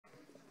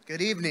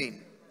Good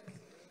evening.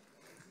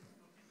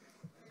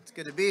 It's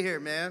good to be here,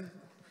 man.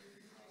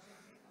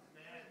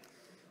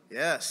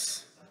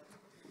 Yes.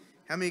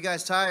 How many of you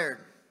guys tired?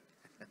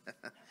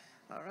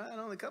 All right,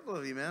 only a couple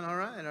of you, man. All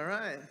right, all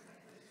right.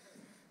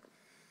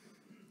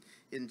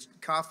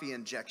 Coffee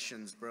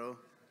injections, bro.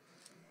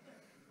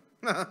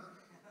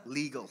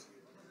 Legal.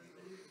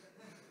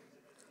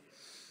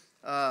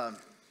 Well,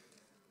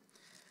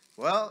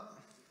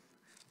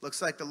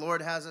 looks like the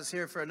Lord has us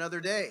here for another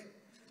day.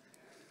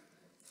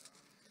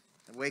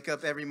 I wake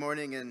up every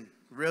morning and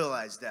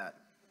realize that.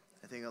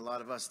 I think a lot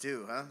of us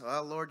do, huh?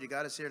 Well, Lord, you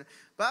got us here.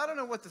 But I don't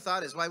know what the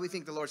thought is, why we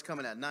think the Lord's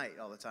coming at night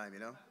all the time, you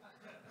know?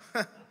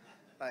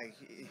 Like,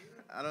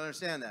 I don't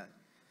understand that.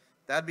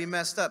 That'd be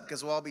messed up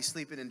because we'll all be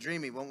sleeping and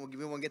dreaming.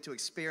 We won't get to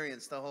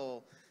experience the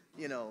whole,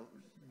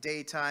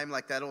 daytime,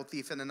 like that old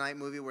Thief in the Night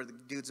movie where the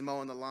dude's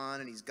mowing the lawn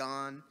and he's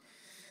gone.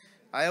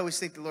 I always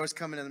think the Lord's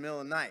coming in the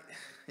middle of the night,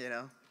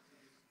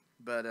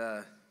 But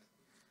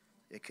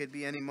it could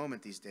be any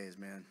moment these days,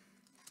 man.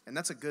 And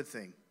that's a good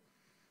thing.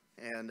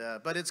 And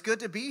but it's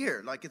good to be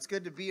here. Like, it's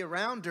good to be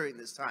around during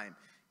this time.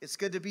 It's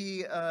good to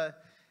be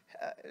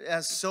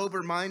as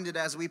sober-minded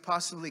as we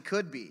possibly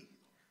could be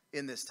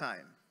in this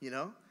time,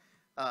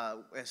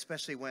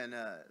 especially when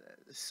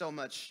so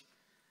much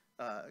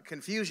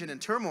confusion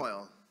and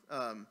turmoil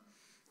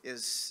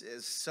is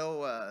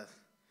so,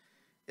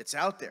 it's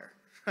out there.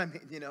 I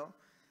mean,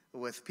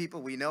 with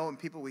people we know and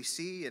people we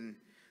see. And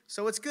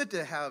so it's good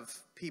to have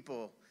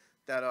people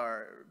that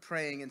are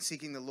praying and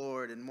seeking the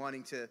Lord and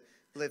wanting to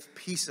live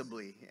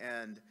peaceably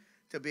and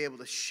to be able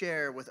to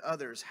share with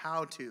others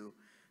how to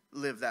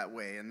live that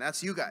way. And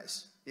that's you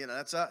guys,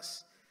 that's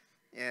us.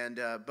 And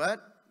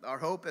but our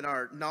hope and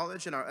our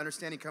knowledge and our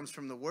understanding comes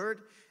from the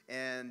Word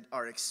and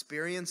our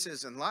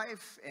experiences in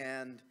life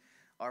and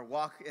our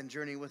walk and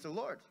journey with the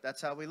Lord.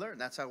 That's how we learn.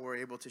 That's how we're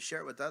able to share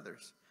it with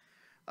others.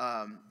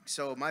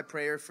 So my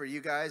prayer for you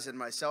guys and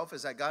myself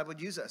is that God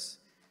would use us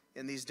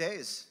in these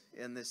days,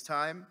 in this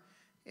time,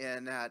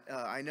 and that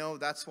I know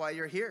that's why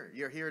you're here.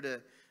 You're here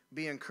to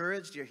be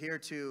encouraged. You're here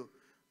to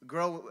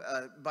grow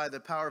by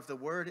the power of the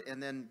Word,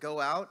 and then go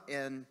out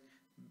and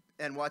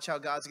watch how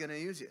God's going to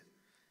use you.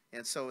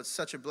 And so it's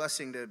such a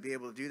blessing to be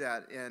able to do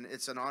that, and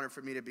it's an honor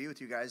for me to be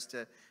with you guys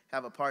to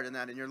have a part in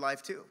that in your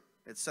life too.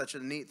 It's such a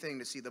neat thing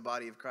to see the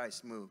body of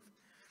Christ move.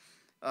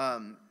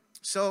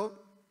 So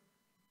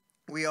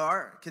we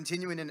are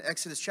continuing in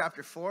Exodus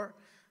chapter 4.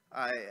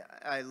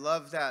 I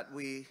love that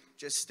we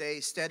just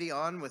stay steady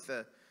on with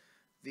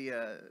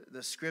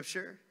the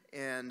scripture,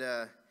 and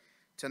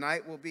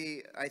tonight will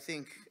be, I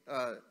think,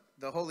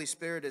 the Holy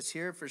Spirit is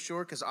here for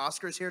sure because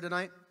Oscar's here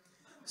tonight.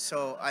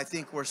 So I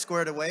think we're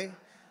squared away.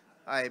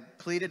 I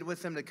pleaded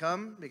with him to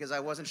come because I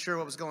wasn't sure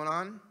what was going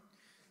on.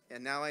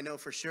 And now I know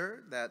for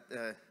sure that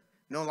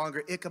no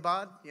longer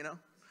Ichabod,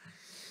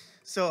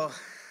 So,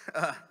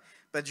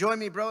 but join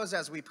me, bros,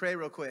 as we pray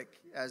real quick,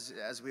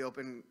 as we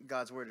open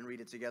God's Word and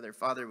read it together.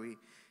 Father,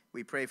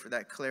 we pray for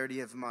that clarity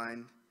of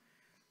mind.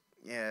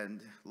 And,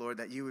 Lord,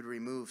 that you would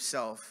remove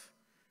self.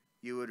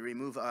 You would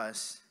remove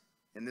us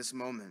in this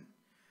moment.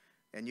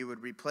 And you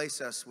would replace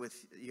us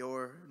with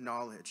your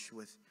knowledge,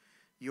 with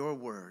your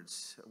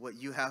words, what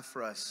you have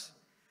for us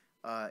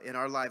in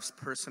our lives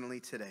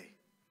personally today.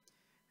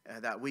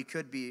 That we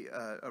could be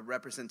a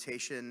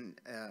representation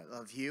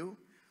of you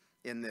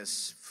in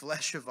this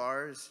flesh of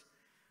ours,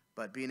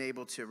 but being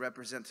able to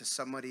represent to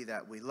somebody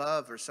that we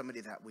love or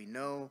somebody that we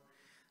know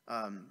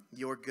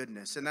your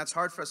goodness. And that's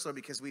hard for us, Lord,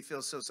 because we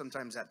feel so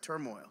sometimes that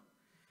turmoil.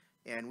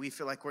 And we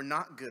feel like we're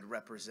not good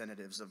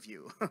representatives of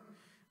you.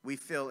 We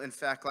feel, in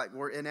fact, like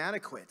we're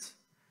inadequate.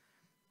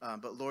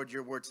 But Lord,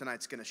 your word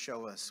tonight's going to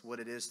show us what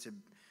it is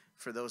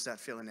for those that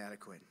feel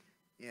inadequate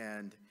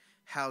and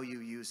how you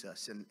use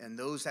us and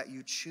those that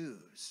you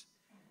choose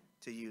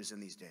to use in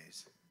these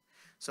days.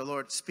 So,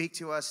 Lord, speak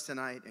to us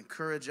tonight.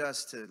 Encourage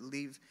us to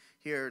leave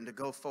here and to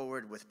go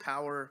forward with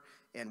power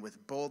and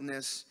with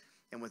boldness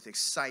and with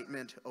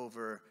excitement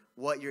over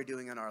what you're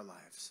doing in our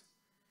lives.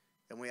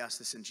 And we ask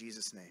this in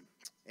Jesus' name.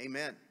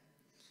 Amen.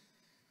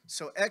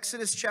 So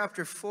Exodus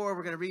chapter 4,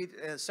 we're going to read,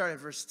 start at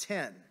verse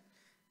 10.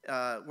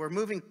 We're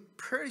moving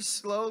pretty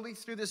slowly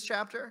through this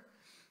chapter.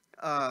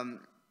 I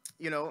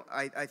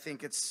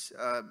think it's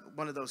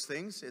one of those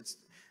things.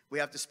 We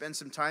have to spend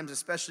some time,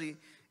 especially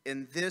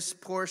in this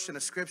portion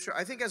of Scripture.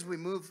 I think as we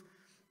move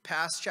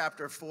past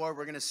chapter 4,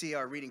 we're going to see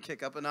our reading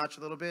kick up a notch a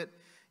little bit.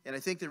 And I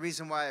think the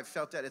reason why I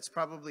felt that it's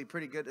probably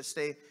pretty good to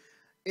stay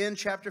in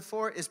chapter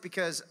 4 is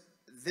because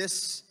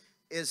this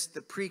is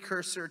the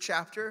precursor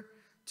chapter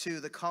to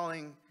the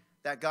calling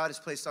that God has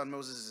placed on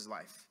Moses'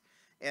 life.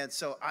 And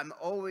so I'm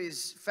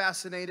always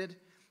fascinated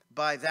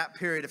by that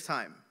period of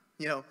time.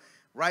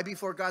 Right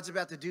before God's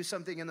about to do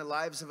something in the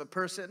lives of a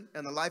person,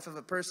 in the life of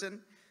a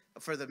person,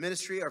 for the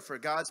ministry or for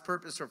God's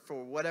purpose or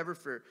for whatever,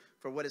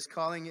 for what his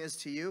calling is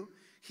to you,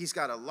 he's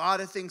got a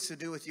lot of things to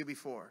do with you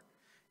before.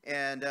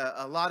 And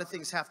a lot of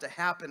things have to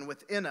happen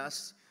within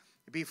us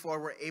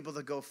before we're able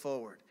to go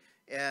forward.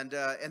 And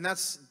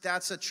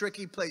that's a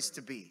tricky place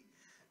to be.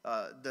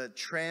 The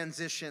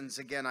transitions,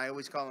 again, I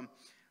always call them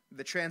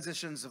the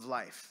transitions of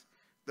life,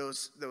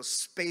 those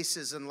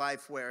spaces in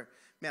life where,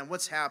 man,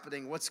 what's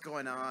happening? What's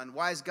going on?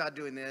 Why is God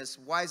doing this?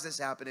 Why is this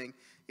happening?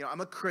 You know,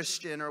 I'm a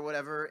Christian or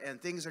whatever, and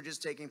things are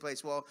just taking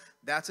place. Well,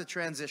 that's a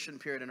transition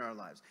period in our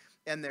lives.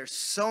 And there's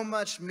so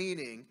much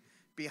meaning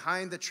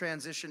behind the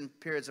transition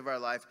periods of our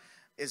life,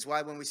 is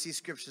why when we see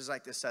scriptures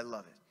like this, I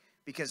love it.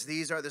 Because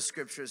these are the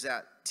scriptures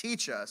that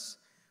teach us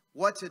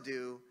what to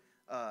do,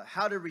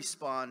 how to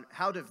respond,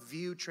 how to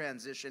view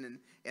transition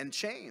and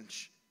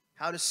change,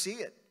 how to see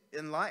it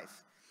in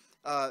life.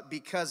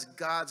 Because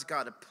God's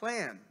got a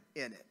plan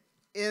in it,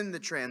 in the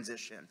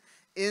transition,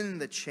 in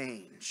the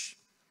change.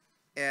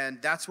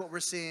 And that's what we're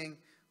seeing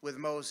with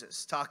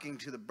Moses, talking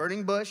to the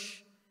burning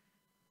bush,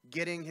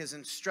 getting his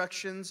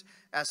instructions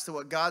as to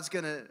what God's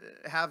going to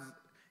have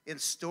in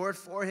store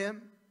for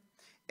him.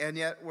 And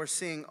yet we're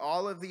seeing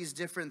all of these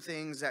different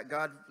things that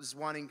God was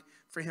wanting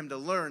for him to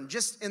learn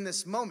just in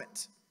this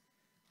moment.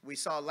 We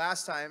saw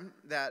last time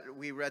that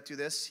we read through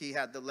this, he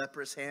had the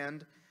leprous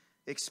hand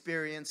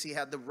experience. He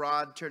had the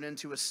rod turn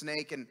into a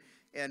snake.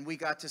 And we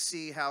got to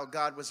see how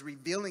God was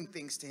revealing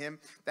things to him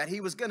that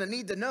he was going to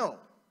need to know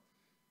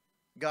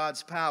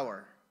God's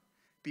power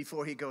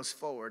before he goes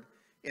forward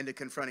into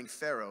confronting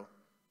Pharaoh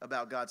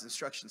about God's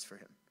instructions for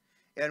him.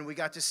 And we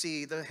got to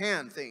see the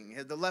hand thing,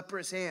 the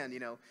leprous hand,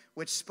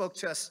 which spoke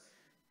to us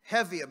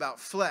heavy about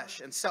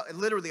flesh and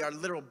literally our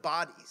literal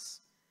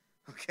bodies,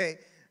 okay?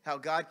 How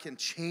God can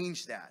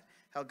change that,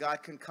 how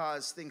God can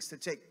cause things to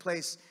take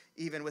place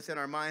even within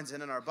our minds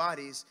and in our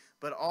bodies,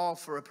 but all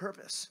for a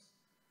purpose.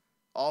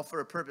 All for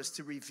a purpose,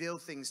 to reveal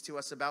things to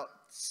us about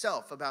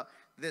self, about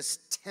this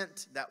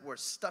tent that we're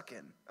stuck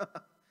in,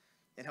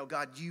 and how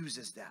God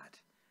uses that,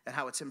 and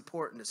how it's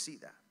important to see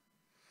that.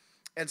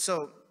 And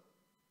so,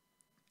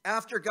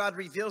 after God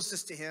reveals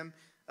this to him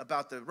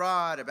about the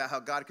rod, about how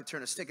God could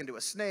turn a stick into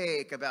a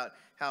snake, about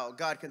how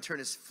God can turn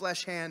his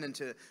flesh hand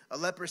into a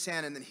leprous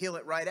hand and then heal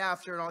it right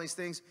after, and all these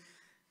things,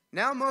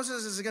 now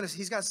Moses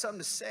he's got something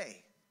to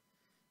say.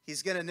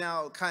 He's going to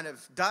now kind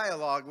of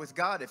dialogue with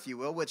God, if you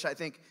will, which I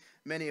think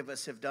many of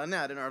us have done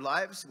that in our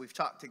lives. We've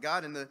talked to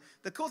God. And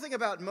the cool thing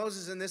about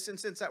Moses in this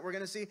instance that we're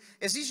going to see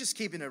is he's just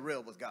keeping it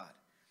real with God.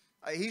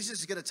 He's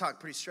just going to talk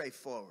pretty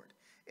straightforward.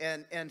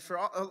 And for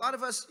a lot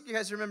of us, you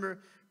guys remember,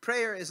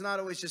 prayer is not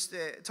always just,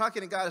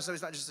 talking to God is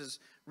always not just this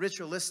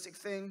ritualistic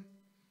thing.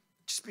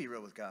 Just be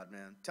real with God,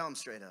 man. Tell him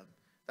straight up.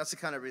 That's the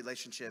kind of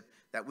relationship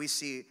that we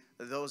see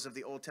those of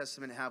the Old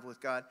Testament have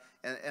with God.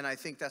 And I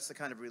think that's the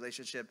kind of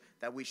relationship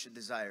that we should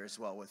desire as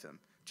well with him.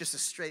 Just a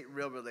straight,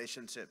 real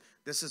relationship.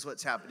 This is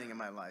what's happening in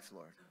my life,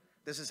 Lord.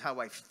 This is how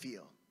I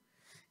feel.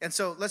 And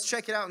so let's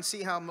check it out and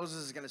see how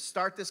Moses is going to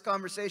start this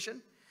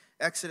conversation.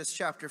 Exodus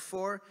chapter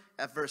 4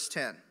 at verse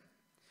 10.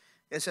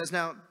 It says,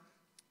 "Now,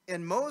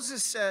 and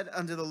Moses said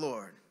unto the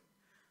Lord,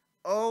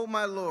 O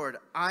my Lord,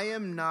 I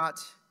am not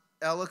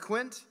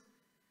eloquent,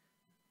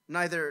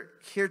 neither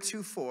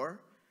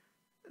heretofore,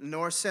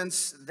 nor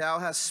since thou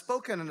hast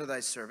spoken unto thy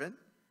servant,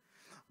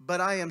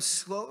 but I am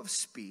slow of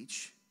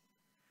speech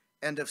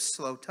and of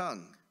slow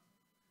tongue."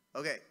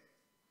 Okay,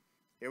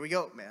 here we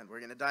go, man. We're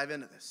going to dive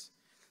into this.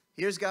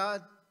 Here's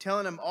God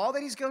telling him all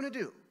that he's going to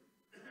do,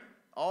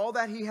 all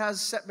that he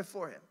has set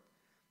before him.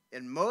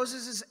 And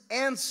Moses'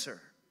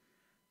 answer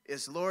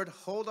is, Lord,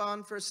 hold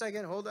on for a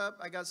second. Hold up.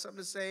 I got something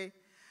to say.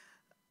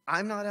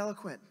 I'm not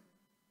eloquent.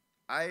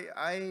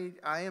 I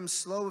am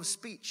slow of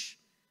speech.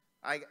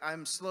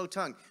 I'm slow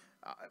tongue.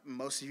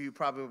 Most of you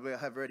probably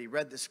have already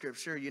read the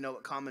scripture. You know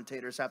what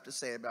commentators have to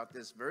say about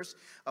this verse.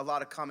 A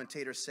lot of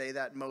commentators say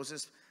that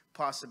Moses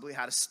possibly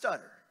had a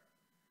stutter.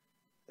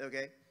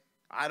 Okay?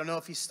 I don't know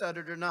if he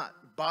stuttered or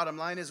not. Bottom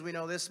line is, we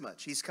know this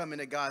much. He's coming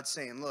to God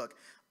saying, look,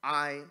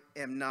 I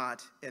am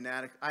not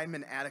inadequate. I'm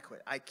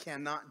inadequate. I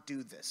cannot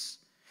do this.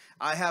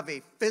 I have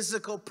a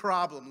physical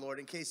problem, Lord,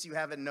 in case you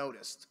haven't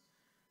noticed.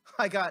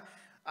 I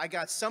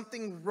got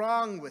something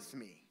wrong with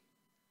me.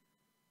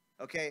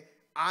 Okay?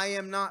 I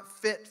am not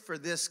fit for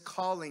this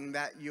calling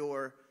that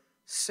you're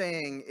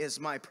saying is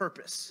my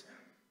purpose.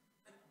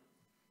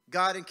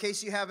 God, in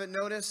case you haven't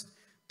noticed,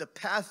 the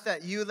path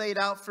that you laid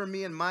out for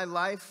me in my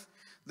life,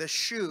 the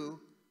shoe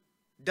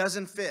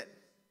doesn't fit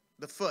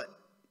the foot.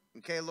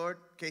 Okay, Lord?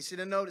 In case you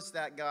didn't notice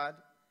that, God.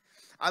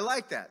 I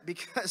like that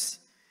because,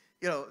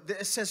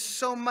 it says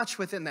so much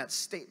within that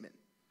statement.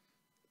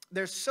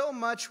 There's so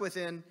much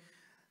within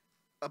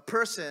a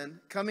person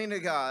coming to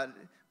God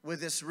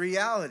with this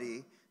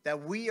reality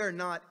that we are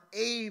not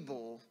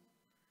able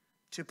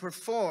to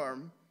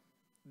perform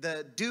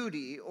the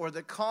duty or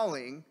the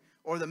calling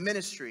or the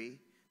ministry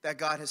that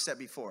God has set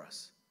before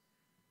us.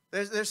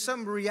 There's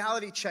some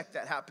reality check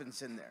that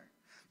happens in there.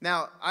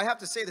 Now, I have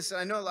to say this, and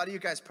I know a lot of you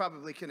guys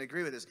probably can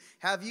agree with this.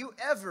 Have you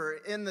ever,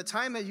 in the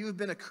time that you've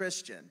been a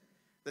Christian,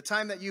 the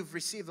time that you've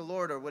received the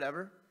Lord or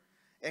whatever,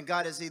 and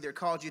God has either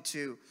called you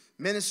to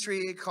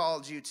ministry,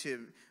 called you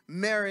to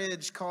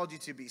marriage, called you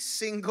to be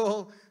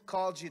single,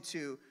 called you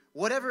to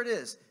whatever it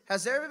is,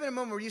 has there ever been a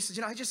moment where you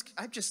said,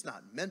 I'm just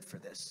not meant for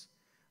this.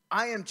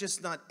 I am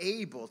just not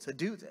able to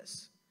do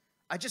this.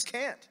 I just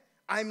can't.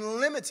 I'm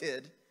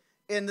limited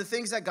in the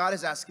things that God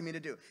is asking me to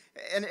do.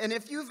 And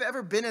if you've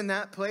ever been in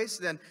that place,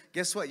 then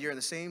guess what? You're in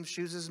the same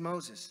shoes as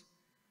Moses.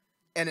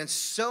 And in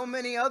so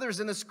many others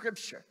in the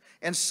scripture,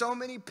 and so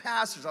many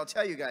pastors, I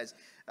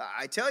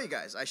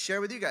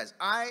share with you guys,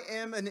 I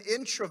am an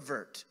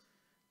introvert,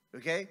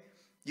 okay?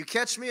 You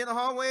catch me in the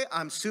hallway,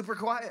 I'm super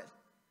quiet.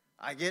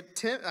 I'm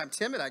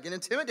timid, I get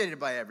intimidated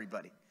by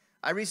everybody.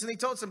 I recently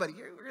told somebody,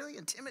 you're really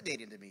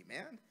intimidating to me,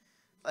 man.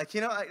 Like,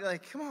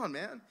 come on,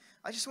 man.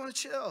 I just want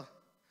to chill.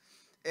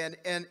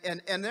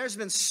 And there's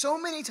been so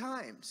many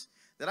times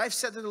that I've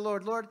said to the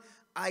Lord, Lord,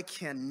 I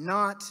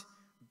cannot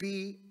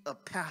be a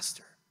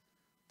pastor.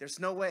 There's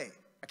no way.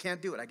 I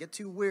can't do it. I get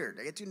too weird.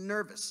 I get too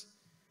nervous.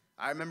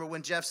 I remember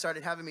when Jeff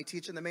started having me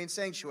teach in the main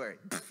sanctuary.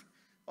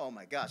 Oh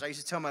my gosh. I used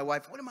to tell my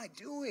wife, what am I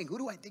doing? Who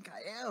do I think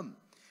I am?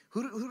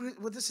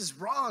 This is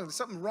wrong. There's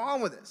something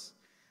wrong with this.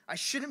 I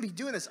shouldn't be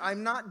doing this.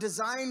 I'm not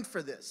designed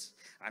for this.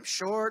 I'm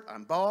short.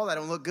 I'm bald. I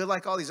don't look good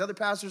like all these other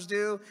pastors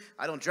do.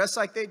 I don't dress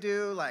like they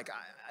do.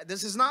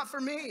 This is not for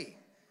me.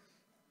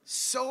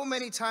 So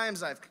many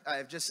times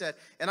I've just said,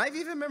 and I've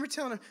even remember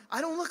telling them,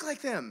 I don't look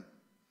like them.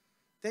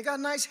 They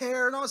got nice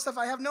hair and all this stuff.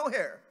 I have no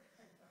hair.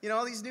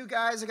 All these new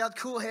guys, they got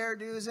cool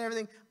hairdos and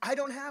everything. I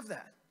don't have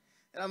that.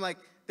 And I'm like,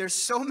 there's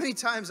so many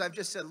times I've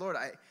just said, Lord,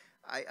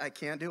 I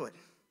can't do it.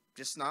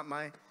 Just not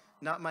my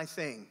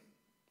thing.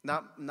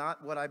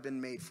 Not what I've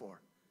been made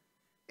for.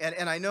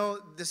 And I know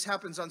this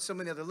happens on so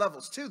many other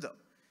levels too, though.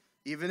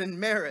 Even in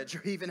marriage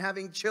or even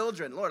having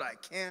children. Lord, I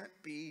can't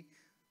be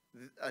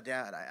a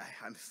dad.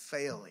 I'm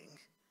failing.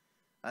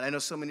 And I know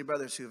so many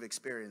brothers who have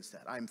experienced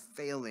that. I'm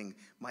failing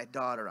my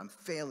daughter. I'm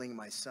failing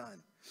my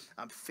son.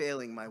 I'm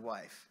failing my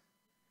wife.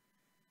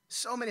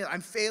 So many,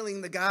 I'm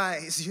failing the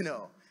guys,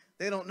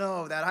 They don't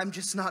know that I'm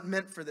just not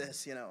meant for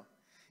this,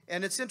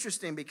 And it's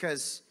interesting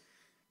because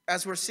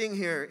as we're seeing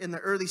here in the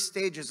early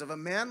stages of a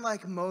man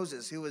like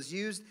Moses, who was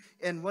used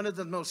in one of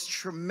the most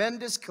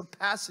tremendous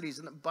capacities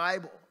in the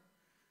Bible,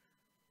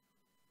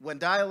 when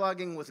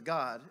dialoguing with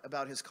God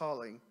about his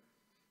calling,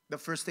 the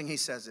first thing he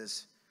says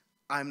is,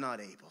 I'm not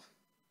able.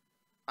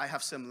 I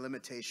have some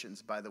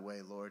limitations, by the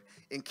way, Lord,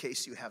 in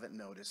case you haven't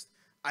noticed.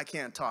 I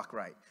can't talk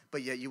right,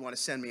 but yet you want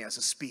to send me as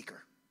a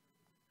speaker.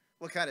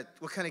 What kind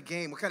of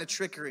game, what kind of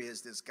trickery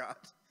is this, God?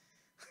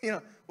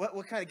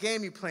 What kind of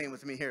game you playing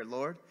with me here,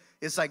 Lord?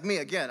 It's like me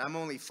again. I'm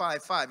only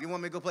 5'5". You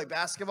want me to go play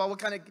basketball? What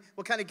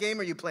kind of game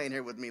are you playing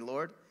here with me,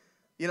 Lord?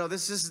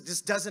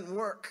 This doesn't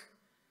work.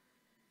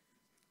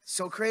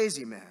 So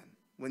crazy, man.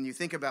 When you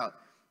think about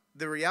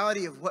the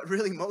reality of what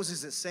really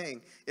Moses is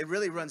saying, it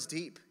really runs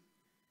deep.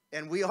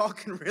 And we all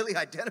can really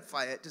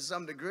identify it to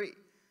some degree.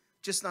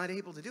 Just not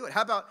able to do it.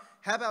 How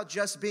about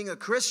just being a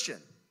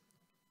Christian?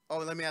 Oh,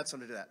 let me add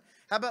something to that.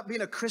 How about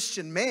being a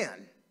Christian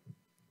man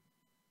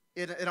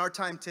in our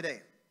time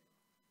today?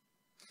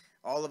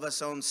 All of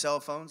us own cell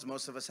phones.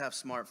 Most of us have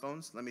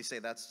smartphones. Let me say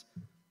that's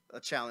a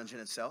challenge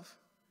in itself.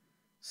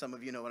 Some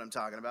of you know what I'm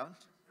talking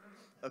about.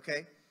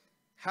 Okay?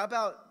 How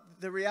about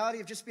the reality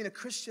of just being a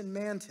Christian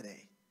man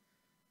today?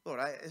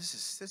 Lord,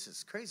 this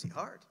is crazy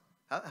hard.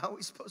 How are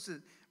we supposed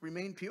to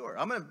remain pure?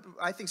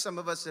 I think some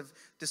of us have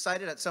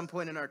decided at some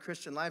point in our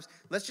Christian lives,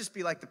 let's just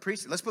be like the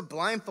priest. Let's put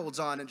blindfolds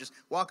on and just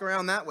walk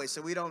around that way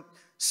so we don't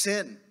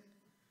sin.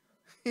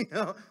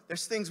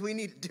 There's things we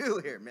need to do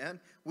here, man.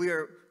 We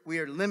are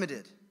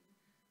limited.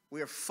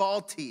 We are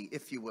faulty,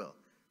 if you will.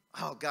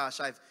 Oh gosh,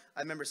 I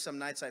remember some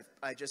nights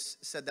I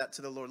just said that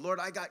to the Lord. Lord,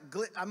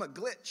 I'm a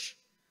glitch.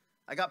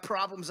 I got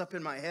problems up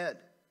in my head.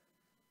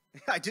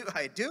 I do.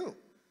 I do.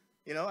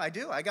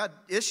 I got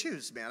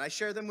issues, man. I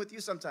share them with you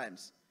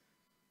sometimes.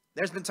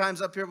 There's been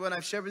times up here when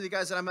I've shared with you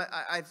guys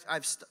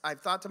that I've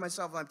thought to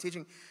myself when I'm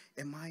teaching,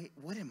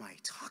 what am I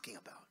talking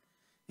about?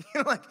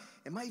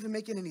 Am I even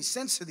making any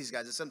sense to these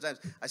guys? And sometimes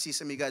I see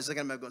some of you guys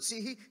looking at me going,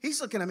 see,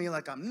 he's looking at me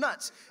like I'm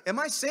nuts. Am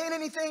I saying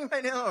anything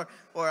right now?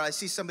 Or I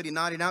see somebody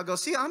nodding out, go,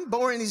 see, I'm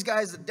boring these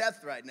guys to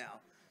death right now.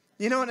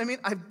 You know what I mean?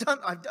 I've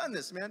done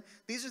this, man.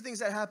 These are things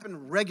that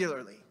happen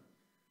regularly.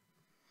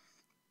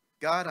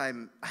 God,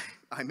 I'm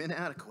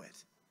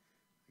inadequate.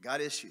 I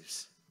got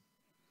issues.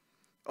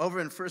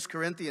 Over in 1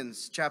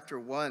 Corinthians chapter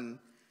 1,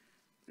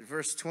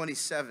 verse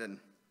 27.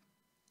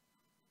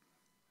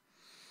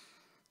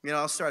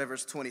 I'll start at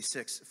verse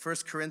 26. 1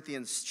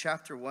 Corinthians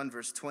chapter 1,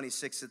 verse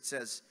 26, it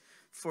says,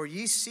 For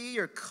ye see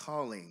your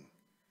calling,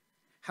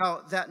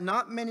 how that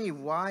not many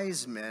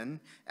wise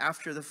men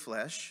after the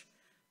flesh,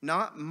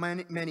 not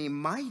many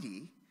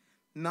mighty,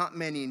 not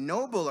many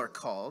noble are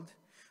called,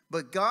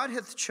 but God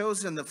hath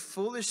chosen the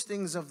foolish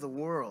things of the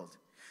world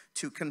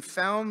to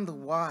confound the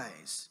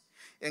wise.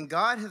 And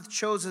God hath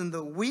chosen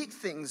the weak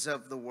things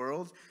of the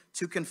world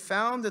to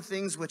confound the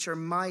things which are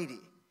mighty.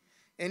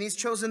 And he's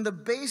chosen the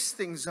base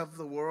things of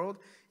the world,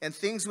 and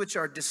things which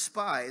are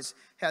despised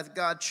hath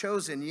God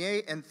chosen,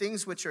 yea, and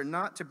things which are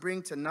not, to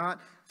bring to naught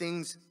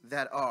things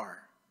that are.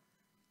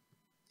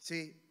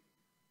 See,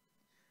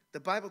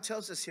 the Bible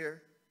tells us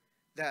here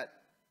that,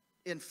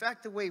 in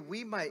fact, the way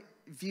we might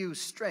view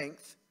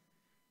strength,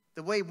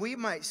 the way we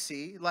might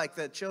see, like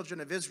the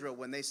children of Israel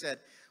when they said,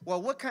 well,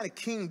 what kind of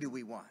king do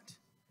we want?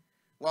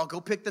 Well,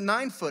 go pick the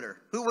 9-footer.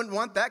 Who wouldn't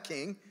want that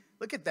king?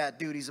 Look at that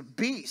dude. He's a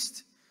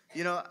beast.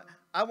 You know,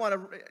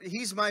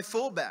 he's my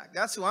fullback.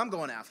 That's who I'm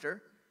going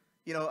after.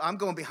 You know, I'm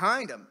going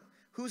behind him.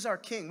 Who's our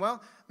king?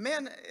 Well,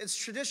 man, it's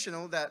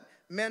traditional that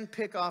men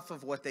pick off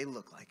of what they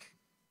look like.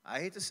 I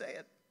hate to say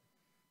it.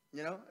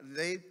 You know,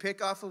 they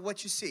pick off of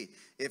what you see.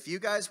 If you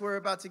guys were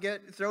about to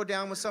throw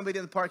down with somebody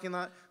in the parking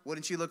lot,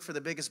 wouldn't you look for the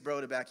biggest bro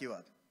to back you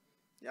up?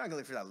 You're not going to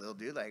look for that little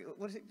dude. Like,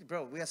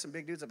 bro, we got some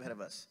big dudes up ahead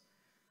of us.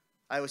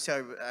 I always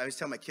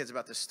tell my kids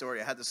about this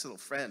story. I had this little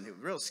friend, who was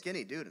a real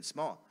skinny dude and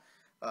small.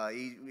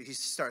 He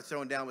started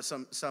throwing down with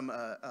some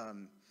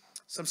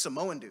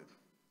Samoan dude.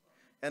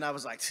 And I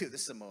was like, dude,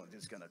 this Samoan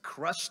dude's going to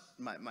crush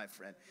my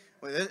friend.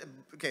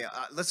 Okay,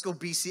 let's go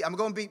BC. I'm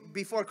going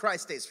before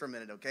Christ days for a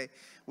minute, okay?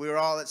 We were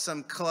all at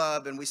some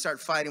club, and we started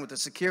fighting with the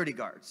security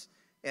guards.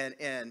 And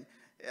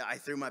I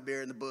threw my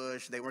beer in the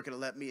bush. They weren't going to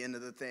let me into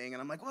the thing.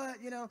 And I'm like,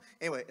 what, you know?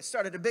 Anyway, it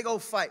started a big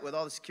old fight with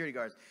all the security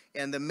guards.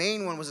 And the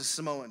main one was a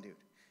Samoan dude.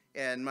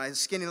 And my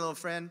skinny little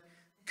friend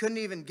couldn't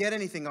even get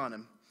anything on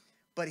him.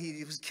 But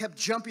he kept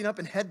jumping up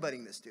and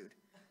headbutting this dude.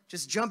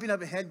 Just jumping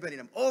up and headbutting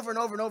him over and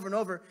over and over and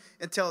over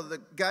until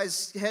the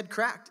guy's head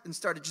cracked and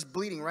started just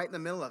bleeding right in the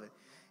middle of it.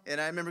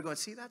 And I remember going,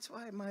 see, that's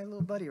why my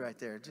little buddy right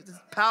there. Just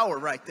power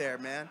right there,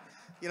 man.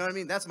 You know what I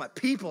mean? That's my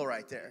people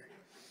right there.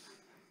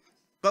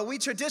 But we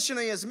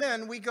traditionally, as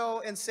men, we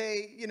go and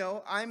say, you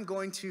know, I'm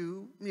going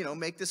to, you know,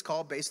 make this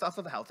call based off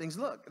of how things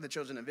look. The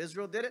children of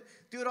Israel did it,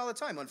 do it all the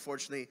time.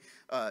 Unfortunately,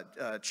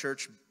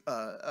 church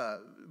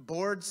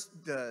boards,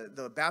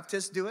 the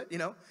Baptists do it, you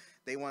know.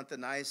 They want the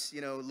nice,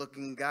 you know,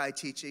 looking guy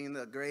teaching,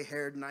 the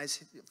gray-haired,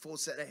 nice, full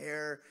set of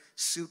hair,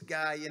 suit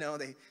guy, you know.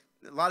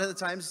 A lot of the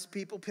times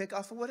people pick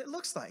off of what it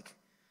looks like.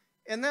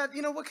 And that,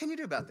 you know, what can you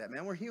do about that,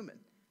 man? We're human.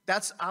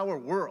 That's our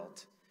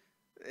world.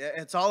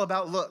 It's all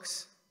about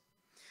looks.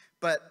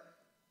 But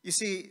you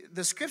see,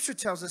 the scripture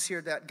tells us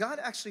here that God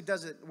actually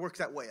doesn't work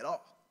that way at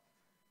all.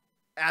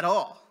 At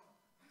all.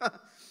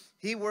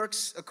 He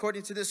works,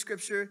 according to this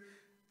scripture,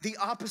 the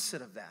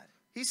opposite of that.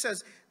 He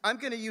says, I'm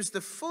going to use the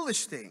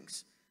foolish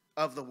things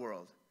of the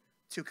world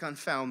to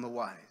confound the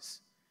wise.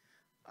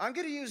 I'm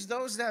going to use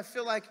those that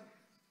feel like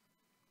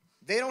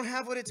they don't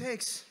have what it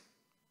takes.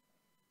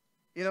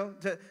 You know,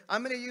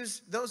 I'm going to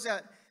use those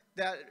that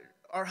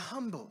are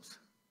humbled.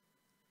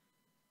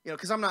 You know,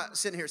 because I'm not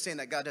sitting here saying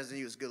that God doesn't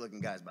use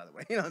good-looking guys, by the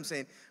way. You know what I'm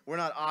saying? We're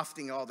not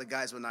offing all the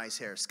guys with nice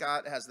hair.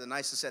 Scott has the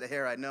nicest set of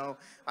hair I know.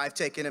 I've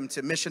taken him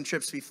to mission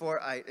trips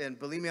before, and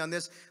believe me on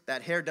this,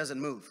 that hair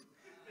doesn't move.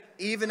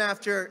 Even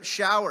after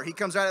shower, he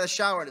comes out of the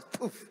shower and it's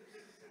poof.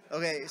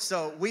 Okay,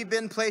 so we've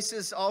been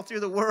places all through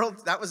the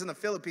world. That was in the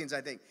Philippines,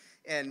 I think.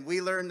 And we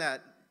learned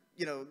that,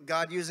 you know,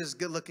 God uses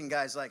good-looking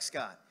guys like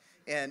Scott.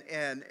 And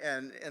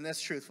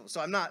that's truthful. So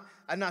I'm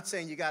not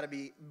saying you got to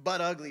be butt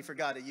ugly for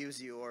God to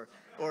use you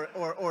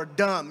or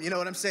dumb. You know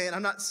what I'm saying?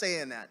 I'm not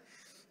saying that.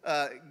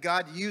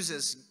 God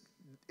uses,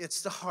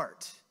 it's the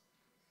heart.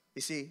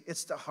 You see,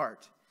 it's the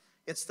heart.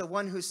 It's the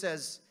one who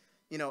says,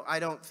 you know, I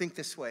don't think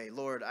this way,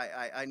 Lord.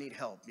 I need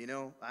help. You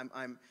know,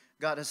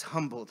 God has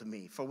humbled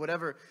me for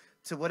whatever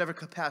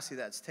capacity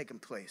that's taken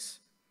place.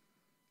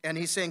 And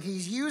he's saying he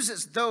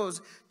uses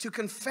those to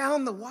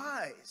confound the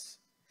wise.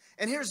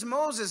 And here's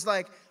Moses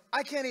like,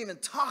 I can't even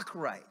talk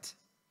right.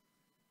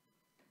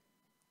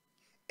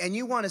 And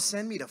you want to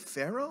send me to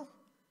Pharaoh,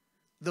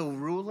 the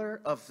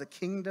ruler of the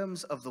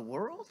kingdoms of the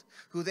world,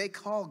 who they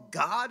call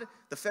God?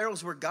 The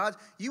pharaohs were gods.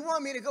 You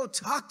want me to go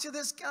talk to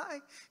this guy?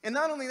 And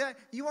not only that,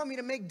 you want me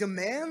to make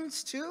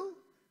demands too?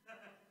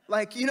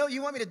 Like, you know,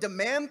 you want me to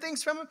demand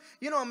things from him?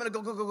 You know, I'm going to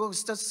go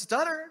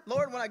stutter,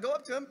 Lord, when I go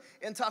up to him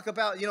and talk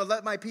about, you know,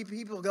 let my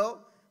people go.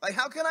 Like,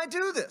 how can I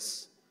do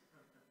this?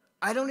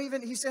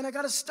 He's saying I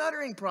got a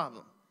stuttering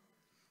problem.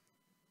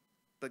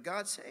 But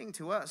God's saying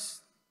to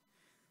us,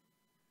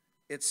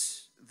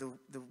 it's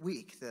the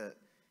weak,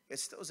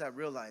 it's those that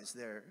realize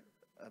their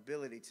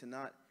ability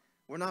to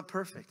we're not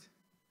perfect.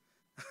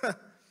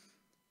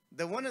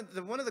 One of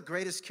the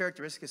greatest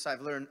characteristics I've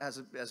learned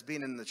as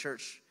being in the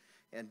church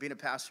and being a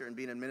pastor and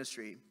being in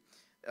ministry,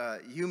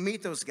 you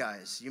meet those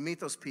guys, you meet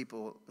those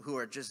people who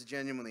are just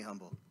genuinely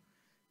humble.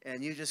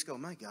 And you just go,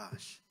 my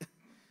gosh,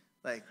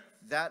 like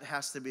that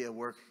has to be a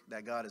work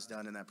that God has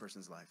done in that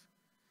person's life.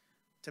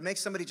 To make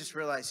somebody just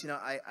realize, you know,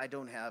 I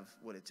don't have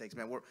what it takes,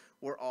 man.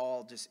 We're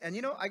all just, and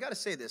you know, I got to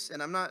say this,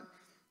 and I'm not,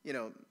 you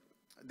know,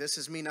 this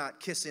is me not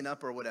kissing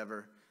up or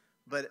whatever,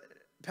 but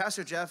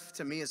Pastor Jeff,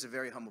 to me, is a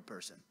very humble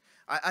person.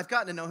 I've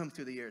gotten to know him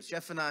through the years.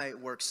 Jeff and I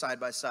work side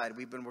by side.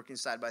 We've been working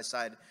side by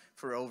side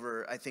for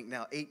over, I think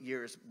now 8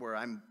 years, where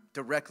I'm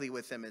directly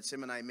with him. It's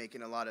him and I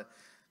making a lot of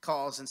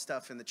calls and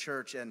stuff in the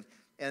church, and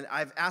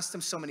I've asked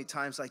him so many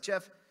times, like,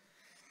 Jeff,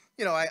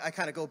 you know, I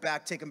kind of go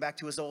back, take him back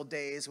to his old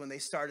days when they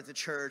started the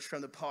church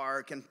from the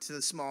park and to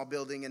the small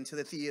building and to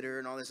the theater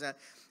and all this and that.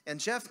 And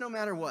Jeff, no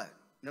matter what,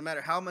 no matter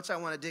how much I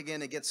want to dig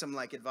in and get some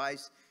like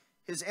advice,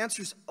 his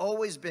answer's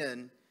always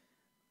been,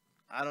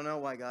 I don't know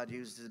why God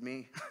used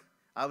me.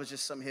 I was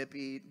just some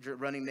hippie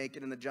running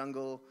naked in the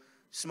jungle,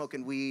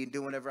 smoking weed,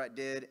 doing whatever I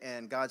did,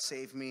 and God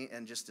saved me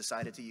and just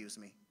decided to use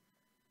me.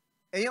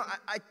 And,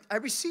 I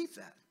receive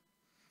that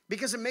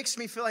because it makes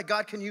me feel like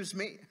God can use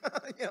me.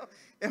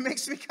 It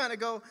makes me kind of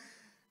go,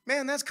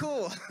 man, that's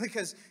cool.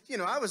 Because,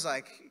 I was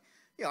like,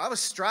 I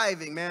was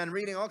striving, man,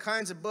 reading all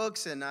kinds of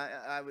books, and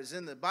I was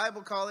in the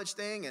Bible college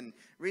thing and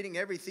reading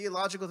every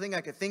theological thing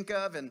I could think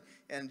of, and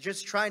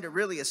just trying to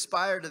really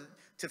aspire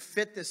to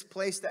fit this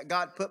place that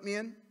God put me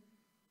in.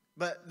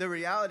 But the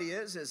reality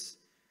is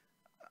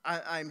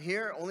I'm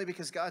here only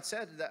because God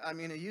said that I'm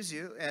going to use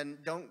you, and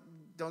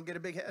don't get a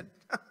big head.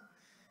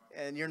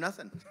 And you're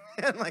nothing.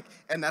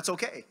 and that's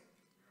okay.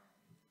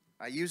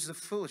 I use the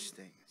foolish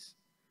things.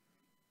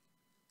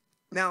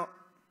 Now,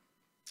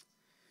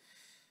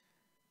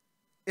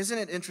 isn't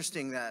it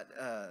interesting that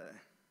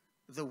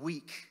the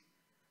weak,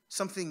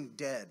 something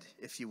dead,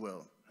 if you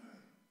will,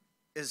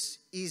 is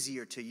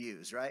easier to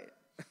use, right?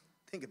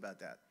 Think about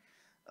that.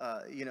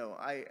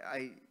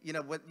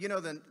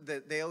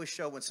 They always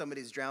show when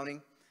somebody's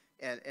drowning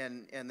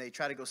and they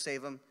try to go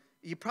save them.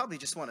 You probably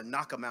just want to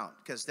knock them out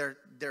because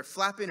they're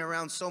flapping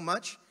around so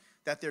much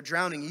that they're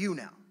drowning you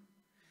now.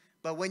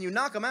 But when you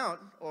knock them out,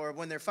 or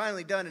when they're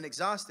finally done and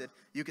exhausted,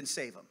 you can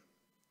save them.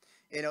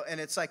 And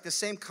it's like the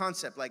same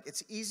concept. Like,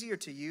 it's easier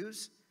to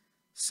use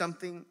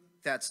something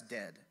that's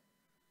dead,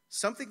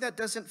 something that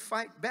doesn't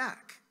fight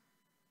back,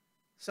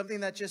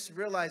 something that just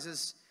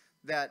realizes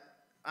that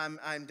I'm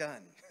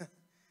done.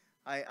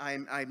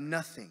 I'm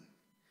nothing.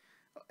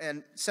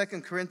 And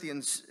 2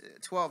 Corinthians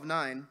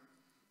 12:9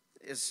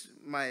 is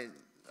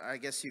I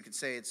guess you could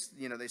say it's,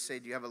 they say,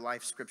 do you have a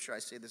life scripture? I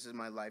say, this is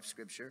my life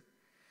scripture.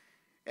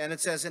 And it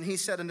says, and he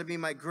said unto me,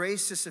 my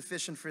grace is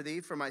sufficient for thee,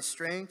 for my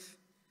strength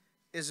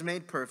is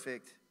made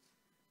perfect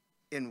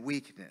in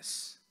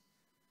weakness.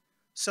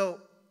 So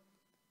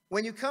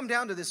when you come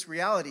down to this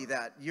reality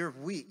that you're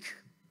weak,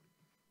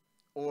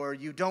 or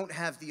you don't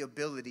have the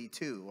ability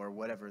to, or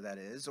whatever that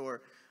is,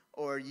 or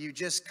you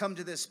just come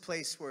to this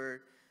place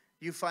where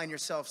you find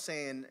yourself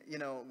saying,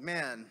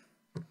 man,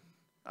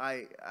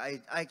 I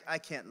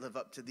can't live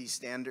up to these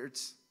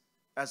standards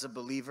as a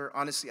believer.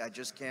 Honestly, I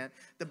just can't.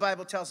 The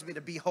Bible tells me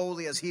to be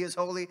holy as he is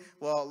holy.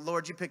 Well,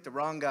 Lord, you picked the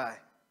wrong guy,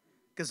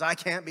 because I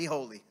can't be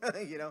holy,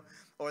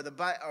 or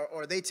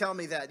they tell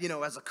me that,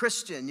 as a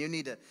Christian, you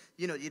need to,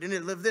 you need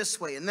to live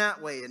this way and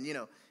that way, and,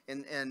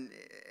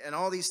 and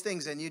all these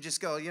things. And you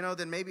just go,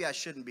 then maybe I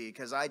shouldn't be,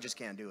 because I just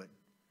can't do it.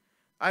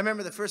 I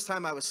remember the first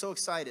time I was so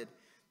excited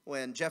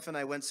when Jeff and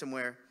I went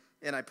somewhere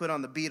and I put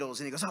on the Beatles,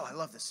 and he goes, oh, I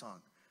love this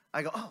song.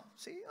 I go, oh,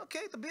 see,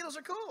 okay, the Beatles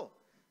are cool.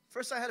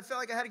 First I felt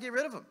like I had to get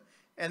rid of them.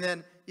 And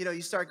then,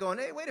 you start going,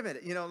 hey, wait a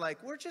minute,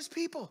 we're just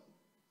people.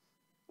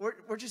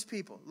 We're just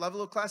people. Love a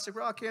little classic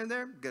rock here and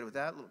there. Good with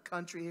that. A little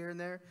country here and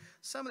there.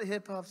 Some of the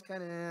hip hop's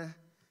kind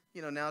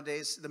of,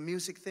 nowadays, the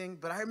music thing.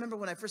 But I remember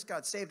when I first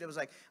got saved, it was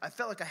like, I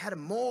felt like I had to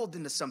mold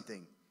into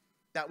something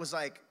that was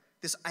like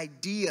this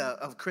idea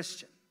of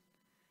Christian.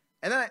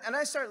 And then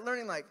I started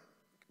learning, like,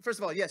 first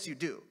of all, yes, you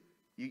do.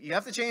 You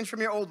have to change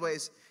from your old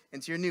ways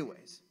into your new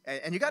ways.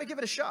 And you got to give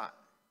it a shot.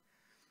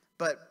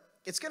 But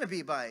it's going to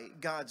be by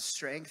God's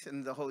strength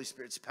and the Holy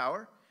Spirit's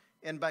power,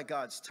 and by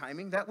God's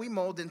timing, that we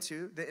mold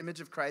into the image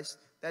of Christ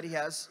that he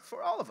has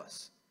for all of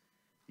us.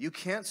 You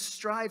can't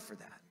strive for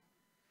that.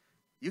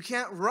 You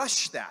can't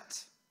rush that.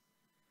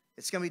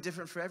 It's going to be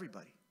different for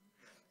everybody.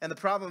 And the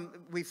problem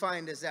we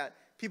find is that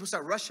people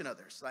start rushing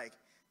others. Like,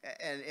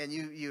 and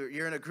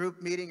you're in a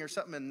group meeting or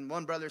something, and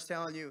one brother's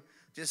telling you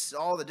just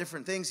all the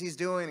different things he's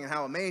doing and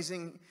how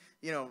amazing,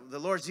 the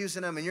Lord's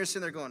using him, and you're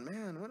sitting there going,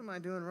 man, what am I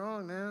doing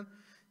wrong, man?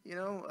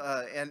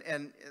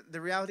 And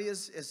the reality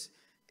is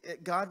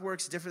God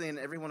works differently in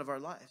every one of our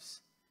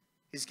lives.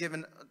 He's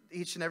given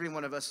each and every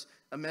one of us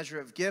a measure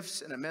of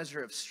gifts and a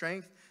measure of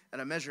strength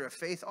and a measure of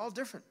faith, all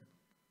different.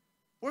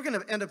 We're going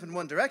to end up in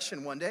one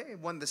direction one day,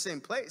 the same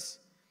place.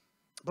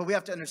 But we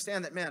have to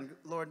understand that, man,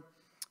 Lord,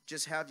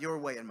 just have your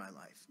way in my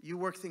life. You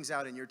work things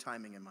out in your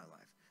timing in my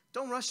life.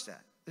 Don't rush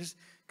that.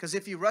 Because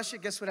if you rush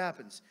it, guess what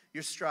happens?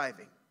 You're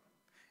striving.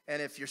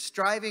 And if you're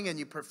striving and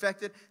you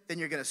perfect it, then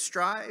you're going to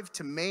strive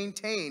to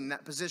maintain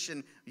that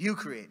position you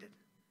created,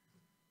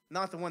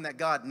 not the one that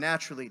God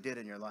naturally did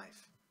in your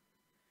life.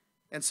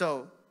 And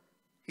so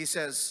he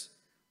says,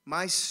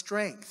 my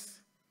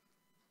strength,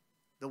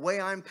 the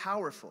way I'm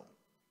powerful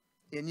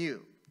in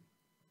you,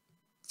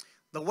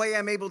 the way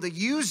I'm able to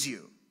use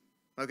you,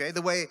 okay,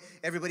 the way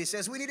everybody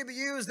says we need to be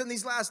used in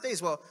these last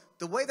days. Well,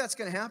 the way that's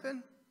going to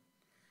happen,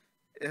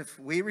 if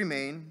we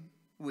remain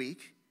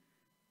weak,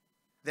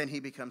 then he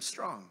becomes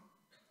strong.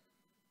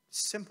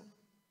 Simple.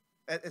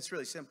 It's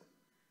really simple.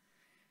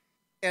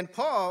 And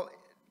Paul,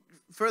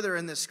 further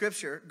in this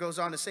scripture, goes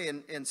on to say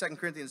in 2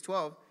 Corinthians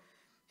 12,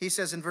 he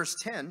says in verse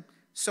 10,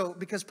 so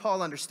because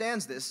Paul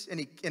understands this, and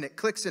it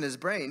clicks in his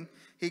brain,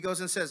 he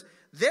goes and says,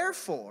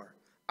 therefore,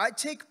 I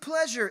take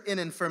pleasure in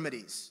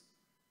infirmities.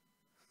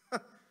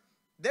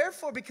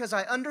 Therefore, because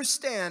I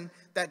understand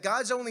that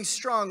God's only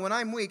strong when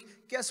I'm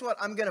weak, guess what?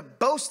 I'm going to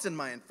boast in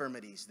my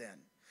infirmities then.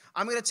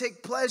 I'm going to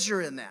take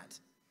pleasure in that.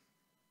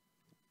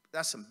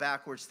 That's some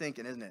backwards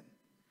thinking, isn't it?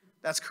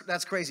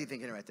 That's crazy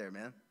thinking right there,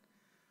 man.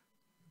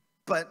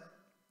 But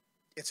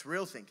it's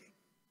real thinking.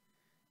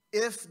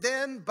 If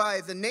then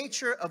by the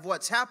nature of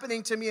what's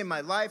happening to me in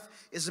my life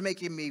is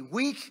making me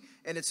weak,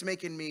 and it's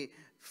making me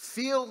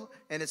feel,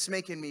 and it's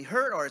making me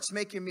hurt, or it's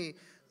making me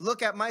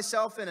look at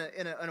myself in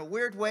a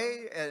weird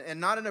way, and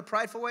not in a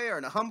prideful way or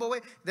in a humble way,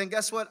 then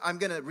guess what? I'm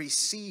going to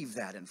receive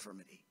that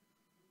infirmity.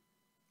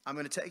 I'm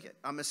going to take it.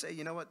 I'm going to say,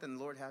 you know what? Then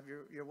Lord, have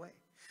your way.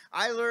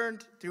 I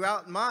learned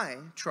throughout my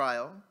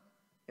trial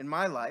in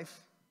my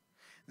life,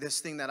 this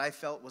thing that I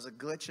felt was a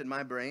glitch in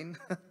my brain,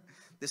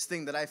 this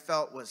thing that I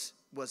felt was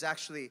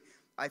actually,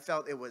 I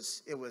felt it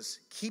was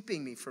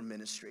keeping me from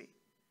ministry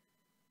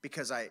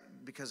because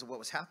of what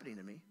was happening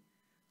to me.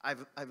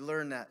 I've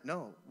learned that,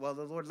 no, well,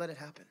 the Lord let it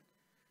happen,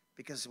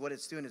 because what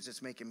it's doing is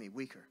it's making me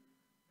weaker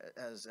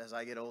as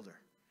I get older.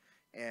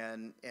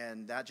 And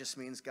that just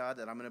means, God,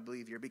 that I'm going to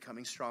believe you're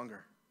becoming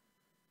stronger.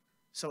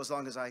 So as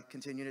long as I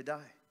continue to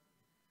die,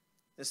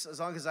 as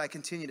long as I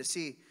continue to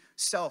see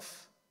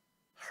self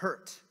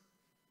hurt,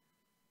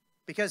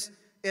 because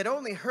it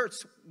only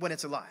hurts when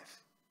it's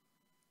alive.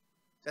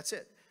 That's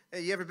it.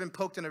 Hey, you ever been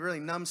poked in a really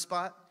numb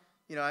spot?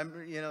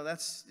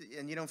 That's,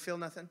 and you don't feel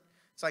nothing?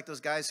 It's like those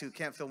guys who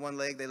can't feel one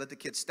leg. They let the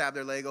kid stab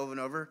their leg over and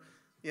over,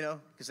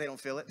 because they don't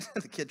feel it.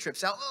 The kid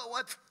trips out. Oh,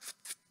 what?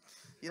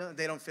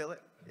 They don't feel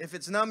it. If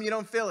it's numb, you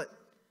don't feel it.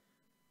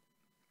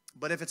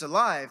 But if it's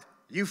alive,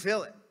 you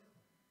feel it.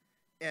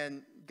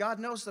 And God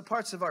knows the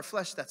parts of our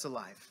flesh that's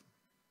alive.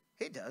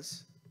 He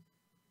does.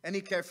 And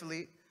he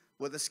carefully,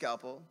 with a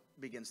scalpel,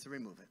 begins to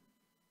remove it.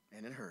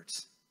 And it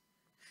hurts.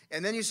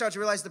 And then you start to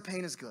realize the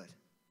pain is good.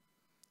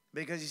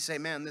 Because you say,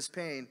 man, this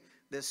pain,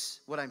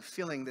 what I'm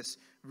feeling, this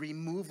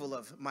removal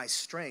of my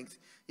strength,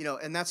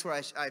 and that's where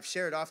I've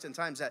shared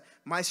oftentimes that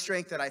my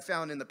strength that I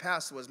found in the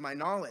past was my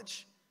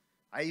knowledge.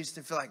 I used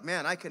to feel like,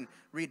 man, I can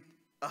read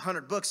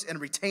 100 books and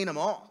retain them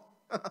all.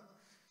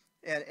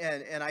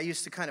 and I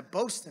used to kind of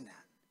boast in that.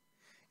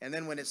 And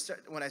then when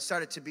I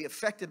started to be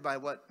affected by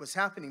what was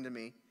happening to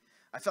me,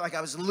 I felt like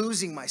I was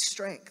losing my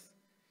strength.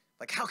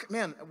 Like,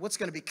 what's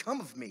going to become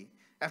of me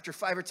after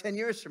 5 or 10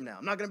 years from now?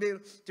 I'm not going to be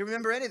able to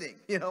remember anything,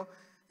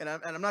 and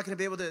I'm not going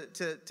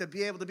to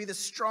be able to be the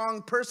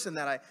strong person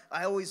that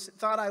I always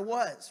thought I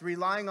was,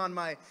 relying on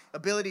my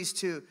abilities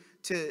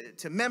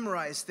to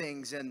memorize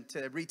things and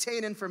to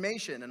retain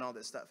information and all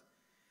this stuff.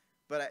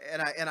 But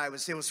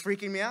it was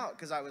freaking me out,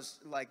 because I was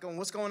like going,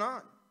 what's going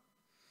on?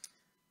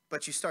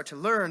 But you start to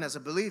learn as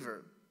a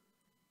believer,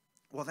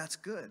 well, that's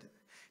good,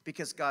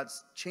 because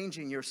God's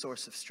changing your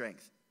source of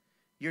strength.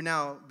 You're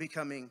now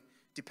becoming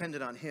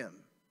dependent on him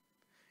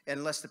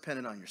and less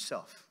dependent on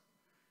yourself.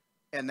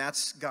 And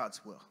that's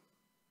God's will.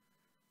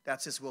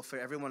 That's his will for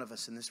every one of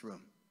us in this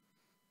room,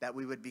 that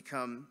we would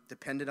become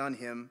dependent on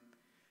him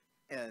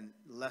and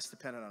less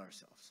dependent on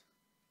ourselves.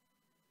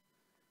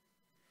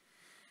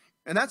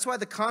 And that's why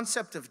the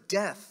concept of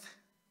death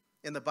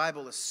in the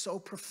Bible is so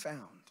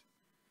profound.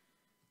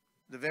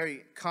 The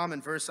very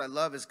common verse I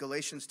love is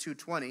Galatians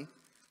 2:20.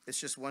 It's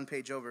just one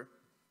page over.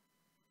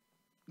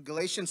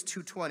 Galatians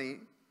 2:20,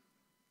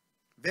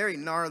 very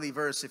gnarly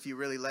verse if you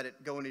really let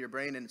it go into your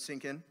brain and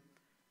sink in,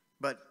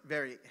 but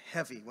very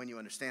heavy when you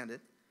understand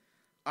it.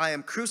 I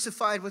am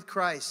crucified with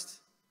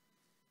Christ.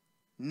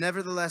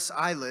 Nevertheless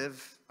I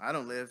live, I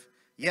don't live,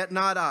 yet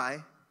not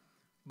I,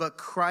 but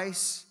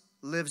Christ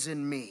lives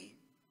in me.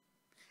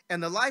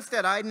 And the life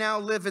that I now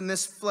live in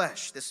this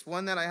flesh, this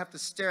one that I have to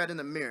stare at in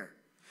the mirror,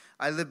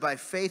 I live by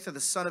faith of the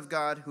Son of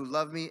God who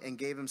loved me and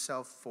gave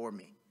himself for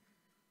me.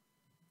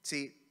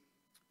 See,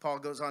 Paul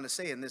goes on to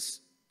say in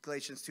this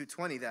Galatians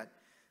 2:20 that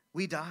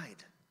we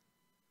died.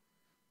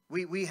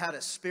 We had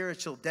a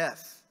spiritual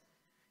death,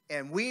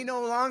 and we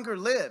no longer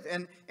live.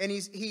 And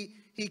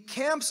he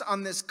camps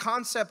on this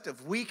concept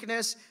of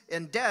weakness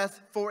and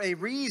death for a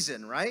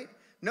reason, right?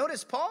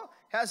 Notice Paul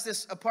has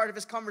this a part of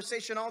his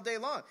conversation all day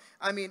long.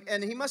 I mean,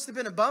 and he must have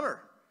been a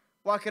bummer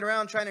walking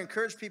around trying to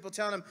encourage people,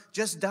 telling them,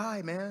 just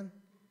die, man.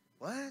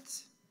 What?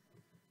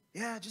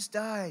 Yeah, just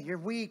die. You're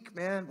weak,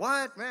 man.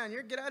 What? Man,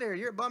 get out of here.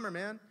 You're a bummer,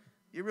 man.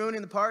 You're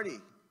ruining the party.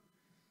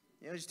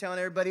 Just telling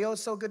everybody, oh,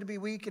 it's so good to be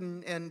weak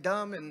and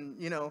dumb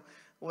and,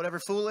 whatever,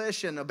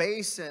 foolish and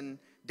abase and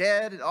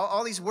dead.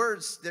 All these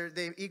words,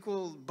 they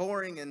equal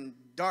boring and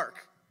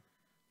dark.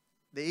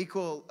 They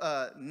equal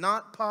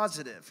not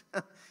positive.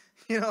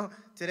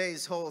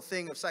 Today's whole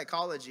thing of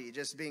psychology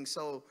just being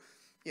so,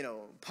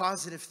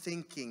 positive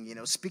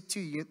thinking, speak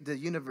to the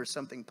universe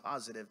something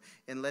positive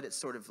and let it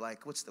sort of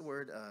like, what's the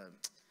word?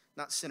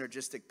 Not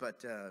synergistic,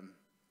 but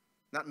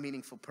not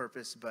meaningful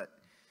purpose, but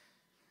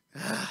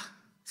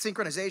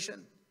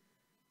synchronization.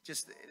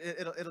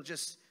 It'll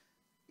just,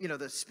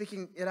 the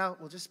speaking it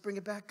out will just bring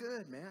it back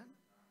good, man.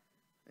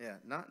 Yeah,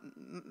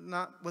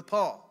 not with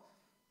Paul.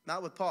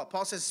 Not with Paul.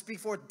 Paul says, speak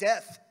forth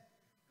death.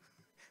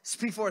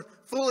 Speak forth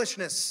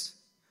foolishness.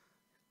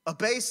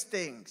 Abase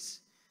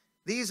things.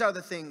 These are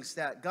the things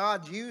that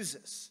God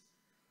uses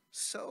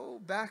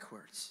so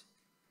backwards.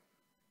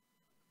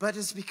 But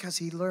it's because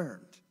he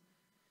learned.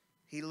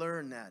 He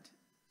learned that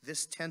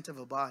this tent of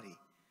a body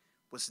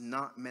was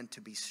not meant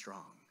to be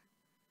strong.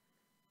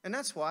 And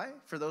that's why,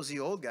 for those of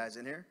you old guys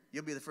in here,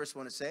 you'll be the first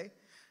one to say,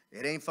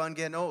 It ain't fun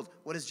getting old.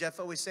 What does Jeff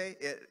always say?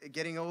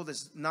 Getting old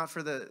is not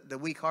for the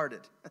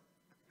weak-hearted.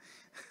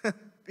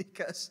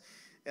 Because,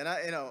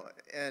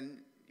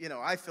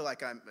 I feel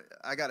like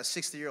I got a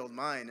 60-year-old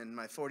mind in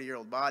my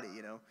 40-year-old body,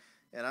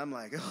 and I'm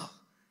like, oh,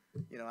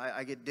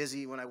 I get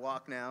dizzy when I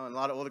walk now, and a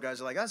lot of older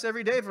guys are like, that's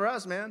every day for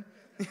us, man.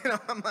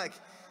 I'm like,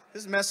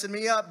 this is messing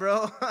me up,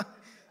 bro.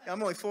 I'm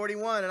only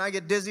 41, and I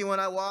get dizzy when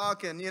I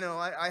walk, and,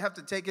 I have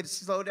to take it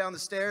slow down the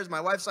stairs.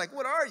 My wife's like,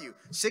 what are you,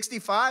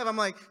 65? I'm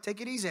like,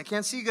 take it easy. I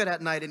can't see good at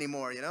night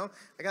anymore,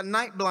 I got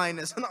night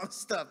blindness and all this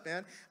stuff,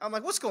 man. I'm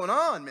like, what's going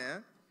on,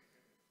 man?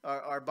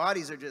 Our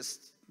bodies are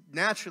just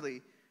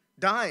naturally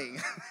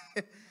dying.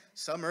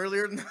 Some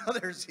earlier than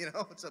others,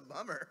 it's a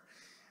bummer.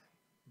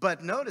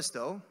 But notice,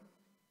 though,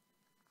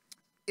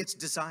 it's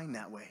designed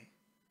that way.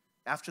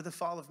 After the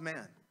fall of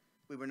man,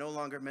 we were no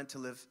longer meant to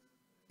live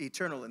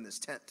eternal in this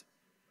tent.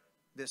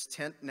 This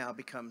tent now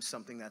becomes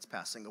something that's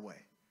passing away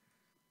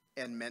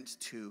and meant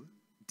to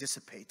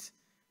dissipate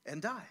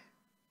and die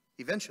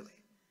eventually.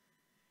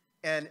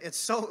 And it's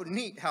so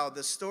neat how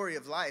the story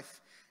of life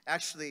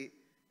actually,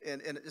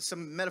 in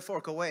some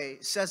metaphorical way,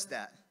 says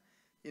that.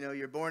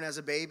 You're born as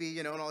a baby,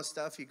 and all this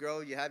stuff. You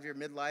grow, you have your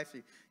midlife,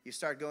 you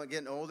start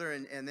getting older,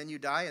 and then you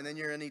die, and then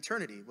you're in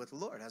eternity with the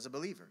Lord as a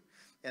believer.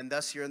 And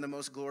thus you're in the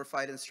most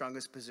glorified and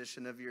strongest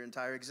position of your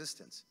entire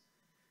existence.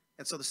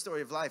 And so the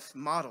story of life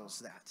models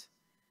that.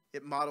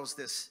 It models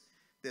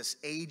this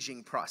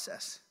aging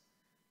process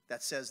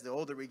that says the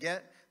older we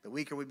get, the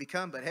weaker we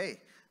become. But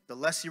hey, the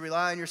less you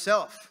rely on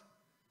yourself.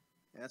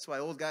 And that's why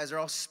old guys are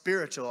all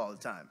spiritual all the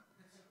time.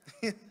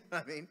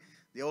 I mean,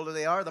 the older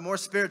they are, the more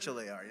spiritual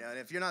they are. And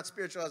if you're not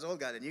spiritual as an old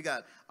guy, then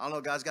I don't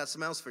know, God's got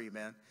something else for you,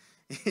 man.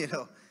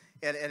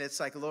 And it's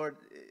like, Lord,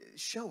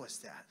 show us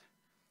that.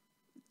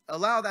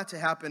 Allow that to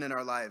happen in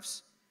our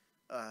lives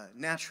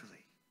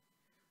naturally.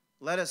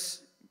 Let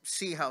us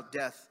see how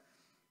death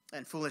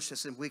and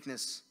foolishness and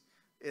weakness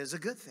is a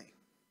good thing.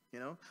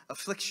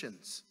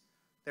 Afflictions,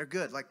 they're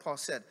good. Like Paul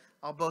said,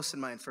 I'll boast in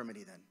my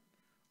infirmity then.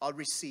 I'll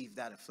receive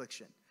that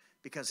affliction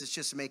because it's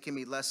just making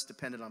me less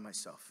dependent on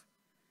myself.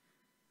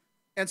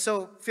 And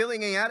so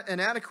feeling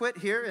inadequate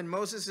here in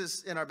Moses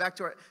is, back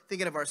to our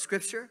thinking of our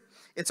scripture,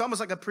 it's almost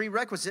like a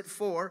prerequisite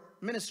for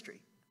ministry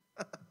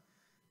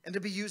and to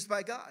be used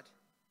by God.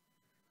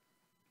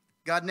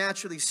 God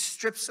naturally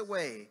strips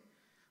away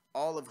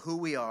all of who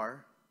we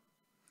are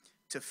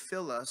to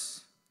fill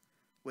us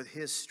with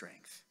his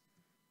strength.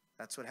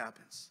 That's what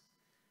happens.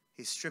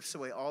 He strips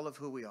away all of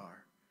who we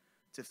are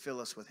to fill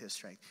us with his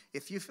strength.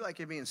 If you feel like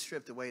you're being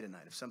stripped away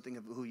tonight of something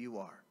of who you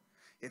are,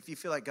 if you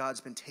feel like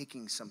God's been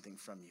taking something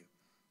from you,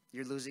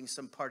 you're losing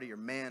some part of your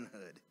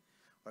manhood,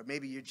 or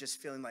maybe you're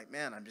just feeling like,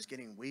 man, I'm just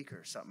getting weaker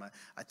or something.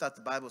 I thought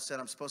the Bible said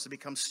I'm supposed to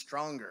become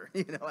stronger,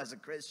 as a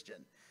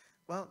Christian.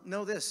 Well,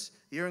 know this,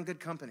 you're in good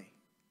company.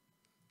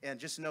 And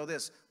just know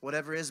this,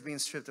 whatever is being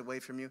stripped away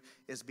from you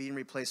is being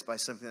replaced by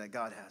something that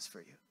God has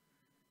for you.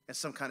 And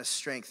some kind of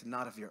strength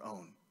not of your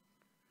own.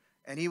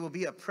 And he will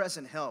be a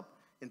present help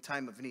in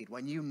time of need.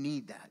 When you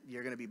need that,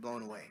 you're going to be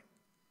blown away.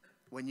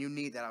 When you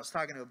need that. I was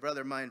talking to a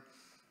brother of mine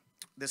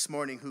this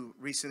morning who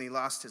recently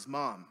lost his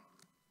mom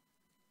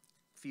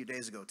a few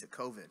days ago to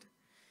COVID.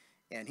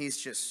 And he's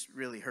just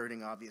really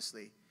hurting,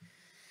 obviously.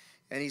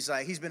 And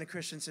he's been a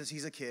Christian since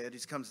he's a kid. He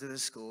comes to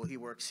this school. He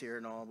works here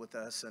and all with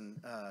us.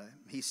 And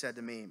he said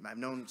to me, I've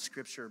known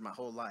scripture my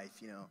whole life,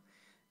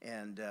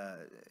 And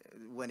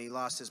when he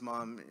lost his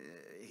mom,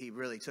 he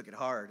really took it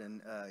hard.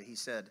 And he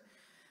said,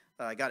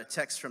 I got a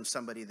text from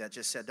somebody that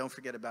just said, don't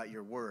forget about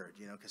your word,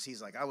 because he's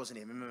like, I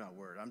wasn't even in my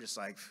word. I'm just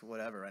like,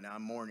 whatever, right now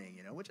I'm mourning,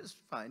 which is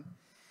fine.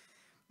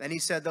 And he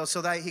said, though,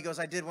 so that he goes,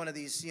 I did one of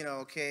these,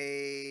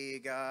 okay,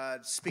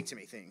 God, speak to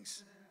me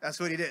things. That's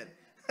what he did.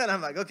 And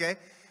I'm like, okay.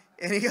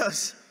 And he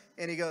goes,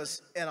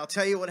 and I'll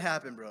tell you what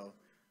happened, bro.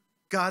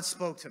 God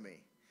spoke to me.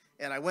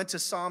 And I went to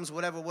Psalms,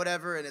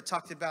 whatever, and it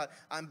talked about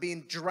I'm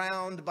being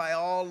drowned by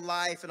all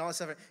life and all this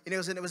stuff. And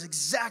it was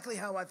exactly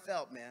how I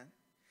felt, man.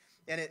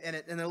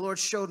 And the Lord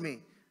showed me,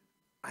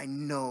 I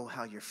know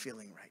how you're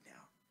feeling right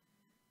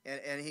now.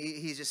 And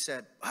he just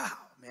said, wow,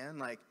 man,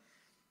 like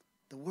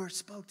the word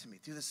spoke to me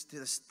through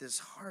this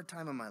hard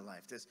time in my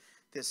life.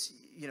 This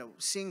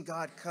seeing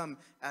God come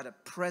at a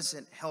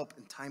present help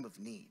in time of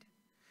need.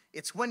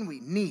 It's when we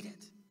need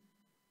it.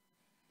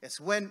 It's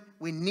when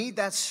we need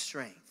that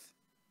strength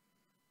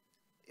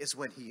is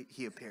when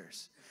he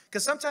appears.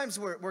 Because sometimes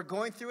we're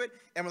going through it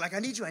and we're like, I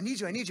need you.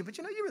 But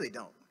you really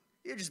don't.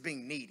 You're just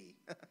being needy.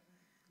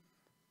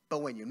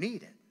 But when you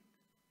need it,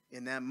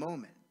 in that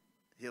moment,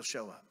 he'll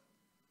show up.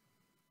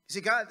 You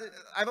see, God,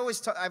 I've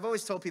always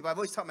told people, I've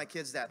always taught my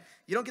kids that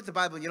you don't get the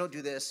Bible and you don't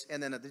do this,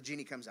 and then the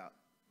genie comes out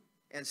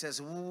and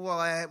says,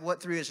 well,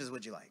 what 3 wishes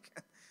would you like?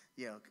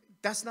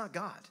 That's not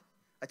God.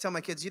 I tell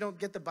my kids, you don't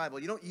get the Bible.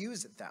 You don't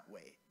use it that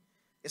way.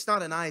 It's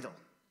not an idol.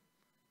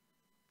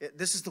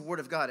 This is the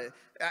word of God.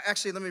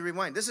 Actually, let me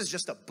rewind. This is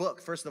just a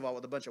book, first of all,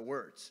 with a bunch of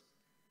words.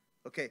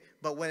 Okay,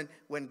 but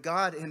when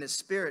God in his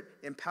spirit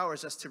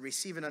empowers us to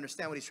receive and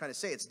understand what he's trying to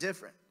say, it's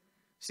different.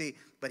 See,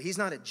 but he's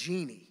not a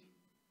genie.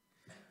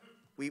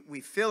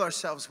 We fill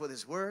ourselves with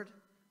his word.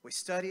 We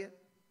study it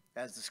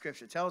as the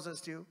scripture tells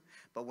us to,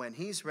 but when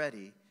he's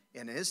ready,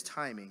 in his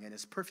timing, in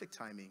his perfect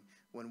timing,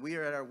 when we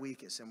are at our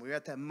weakest and we're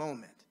at that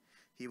moment,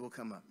 he will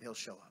come up, he'll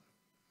show up.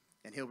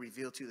 And he'll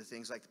reveal to you the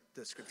things like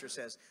the scripture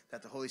says,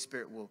 that the Holy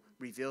Spirit will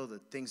reveal the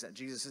things that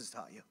Jesus has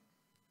taught you.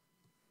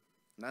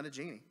 Not a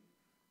genie.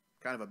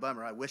 Kind of a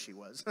bummer. I wish he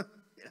was,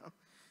 you know.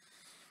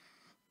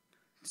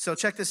 So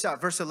check this out,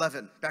 verse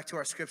 11, back to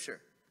our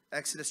scripture.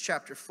 Exodus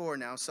chapter 4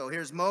 now. So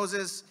here's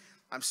Moses.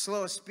 I'm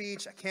slow of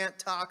speech. I can't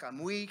talk.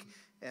 I'm weak.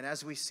 And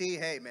as we see,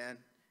 hey, man,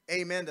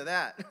 amen to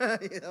that.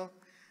 You know,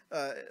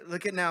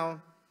 look at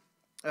now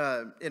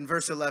in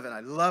verse 11. I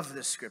love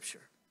this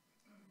scripture.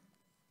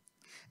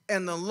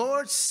 And the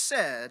Lord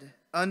said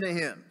unto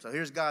him, so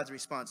here's God's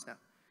response now.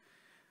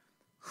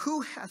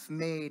 Who hath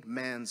made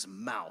man's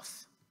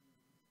mouth?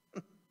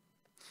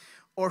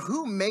 Or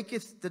who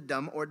maketh the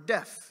dumb or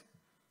deaf?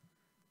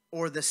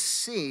 Or the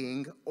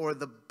seeing or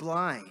the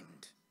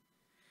blind?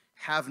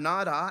 Have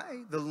not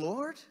I, the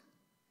Lord?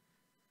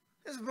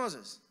 This is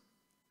Moses.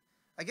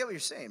 I get what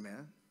you're saying,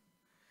 man.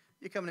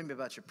 You're coming to me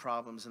about your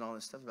problems and all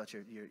this stuff, about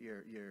your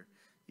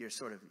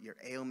sort of your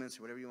ailments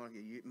or whatever you want to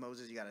get.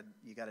 Moses, you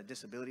got a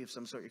disability of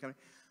some sort. You're coming.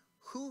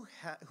 Who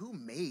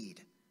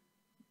made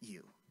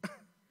you?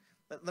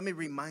 Let me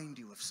remind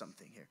you of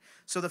something here.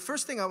 So the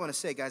first thing I want to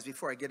say, guys,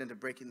 before I get into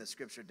breaking the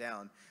scripture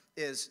down,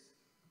 is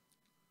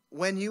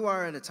when you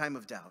are in a time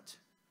of doubt,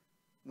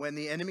 when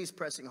the enemy's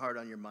pressing hard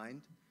on your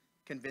mind,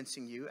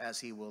 convincing you, as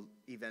he will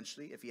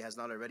eventually, if he has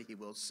not already, he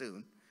will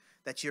soon,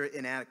 that you're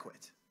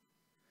inadequate.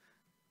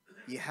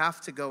 You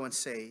have to go and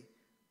say,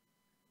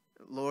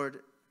 Lord,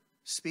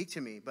 speak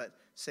to me, but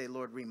say,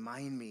 Lord,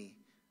 remind me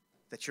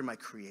that you're my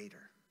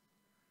creator.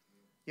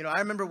 You know, I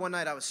remember one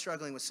night I was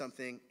struggling with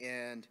something,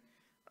 and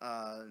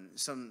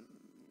the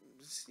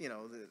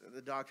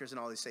doctors and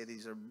all, they say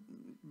these are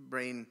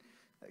brain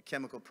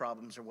chemical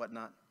problems or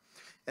whatnot.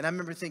 And I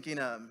remember thinking,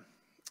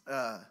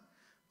 well,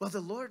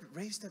 the Lord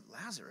raised up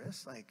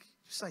Lazarus,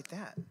 just like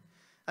that.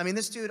 I mean,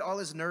 this dude, all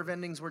his nerve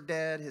endings were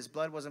dead. His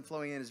blood wasn't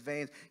flowing in his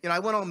veins. You know, I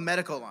went all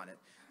medical on it.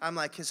 I'm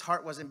like, his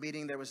heart wasn't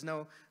beating. There was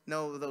no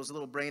those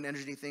little brain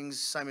energy things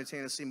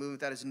simultaneously moving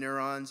without his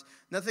neurons.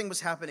 Nothing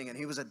was happening, and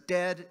he was a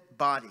dead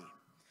body.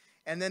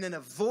 And then in a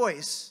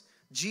voice,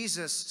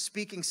 Jesus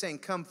speaking, saying,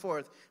 come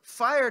forth,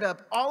 fired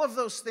up all of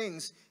those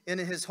things in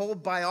his whole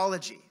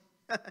biology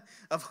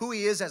of who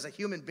he is as a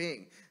human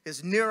being.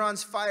 His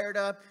neurons fired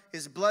up,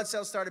 his blood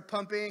cells started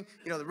pumping,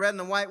 you know, the red and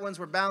the white ones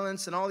were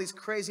balanced, and all these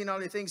crazy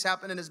gnarly things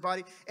happened in his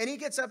body, and he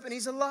gets up and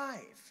he's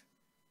alive.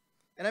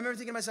 And I remember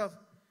thinking to myself,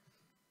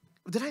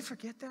 did I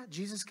forget that?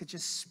 Jesus could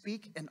just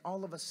speak, and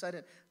all of a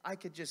sudden, I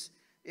could just,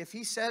 if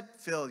he said,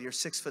 Phil, you're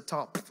 6 foot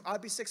tall,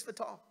 I'd be 6 foot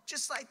tall,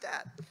 just like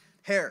that.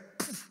 Hair,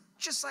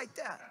 just like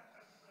that.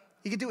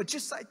 He could do it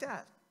just like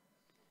that.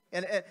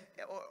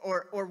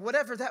 Or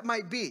whatever that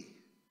might be.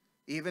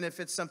 Even if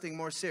it's something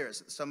more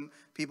serious. Some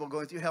people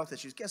going through health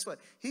issues. Guess what?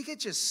 He could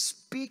just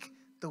speak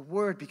the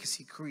word because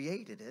he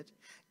created it.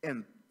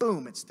 And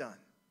boom, it's done.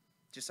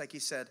 Just like he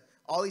said.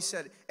 All he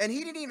said. And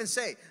he didn't even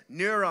say,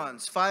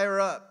 neurons, fire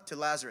up to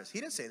Lazarus.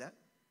 He didn't say that.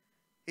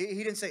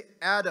 He didn't say,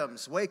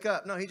 atoms, wake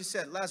up. No, he just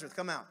said, Lazarus,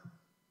 come out.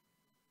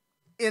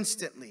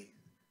 Instantly,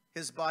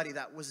 his body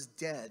that was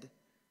dead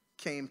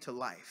came to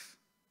life.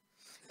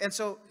 And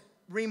so,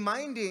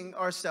 reminding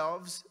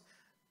ourselves,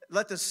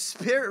 let the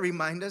Spirit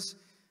remind us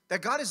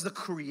that God is the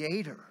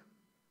creator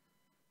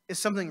is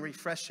something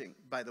refreshing,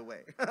 by the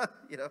way.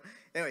 You know.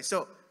 Anyway,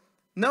 so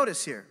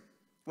notice here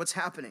what's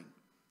happening.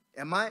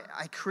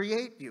 I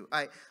create you.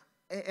 I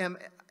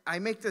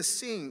make the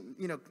seeing,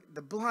 you know,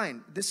 the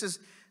blind. This is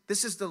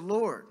the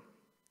Lord.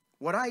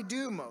 What I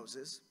do,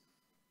 Moses,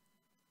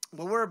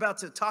 what we're about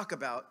to talk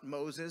about,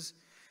 Moses,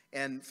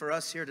 and for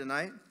us here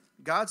tonight,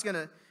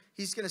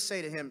 he's gonna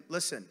say to him,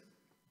 listen,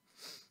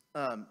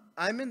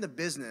 I'm in the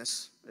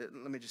business,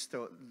 let me just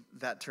throw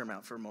that term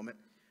out for a moment.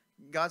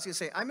 God's going to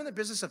say, I'm in the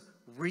business of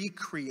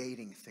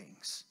recreating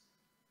things.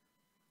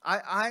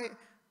 I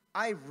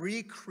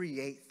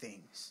recreate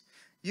things.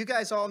 You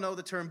guys all know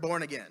the term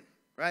born again,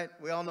 right?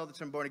 We all know the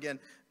term born again.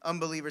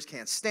 Unbelievers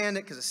can't stand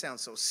it because it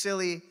sounds so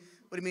silly.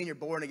 What do you mean you're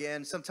born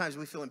again? Sometimes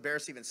we feel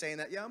embarrassed even saying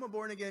that. Yeah, I'm a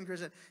born again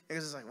Christian.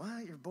 Because it's like,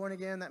 what? You're born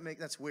again?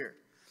 That's weird.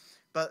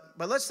 But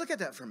let's look at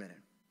that for a minute.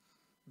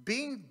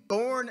 Being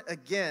born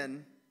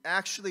again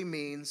actually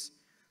means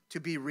to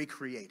be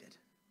recreated.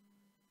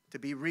 To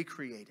be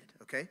recreated,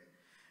 okay?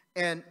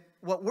 And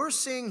what we're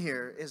seeing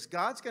here is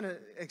God's going to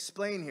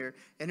explain here,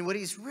 and what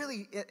he's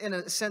really, in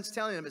a sense,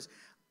 telling them is,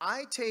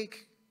 I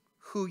take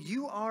who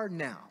you are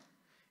now.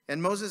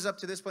 And Moses, up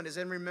to this point, does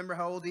anyone remember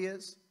how old he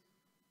is?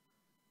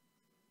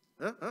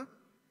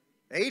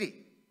 80.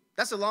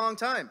 That's a long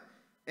time.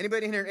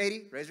 Anybody in here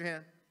 80? Raise your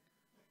hand.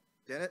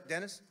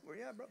 Dennis, where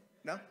you at, bro?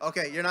 No?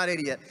 Okay, you're not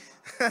 80 yet.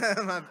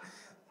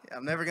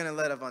 I'm never going to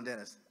let up on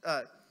Dennis.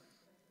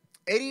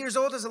 80 years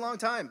old is a long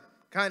time,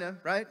 kind of,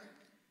 right?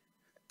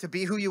 To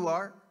be who you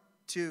are,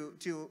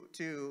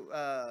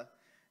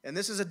 and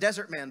this is a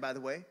desert man, by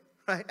the way,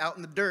 right? Out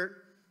in the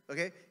dirt,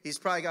 okay? He's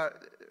probably got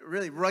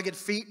really rugged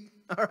feet,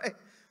 all right?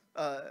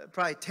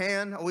 probably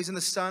tan, always in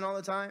the sun all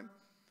the time.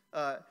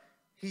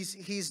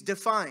 He's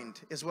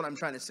defined, is what I'm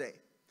trying to say.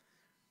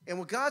 And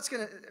what God's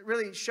going to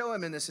really show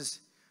him in this is,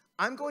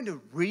 I'm going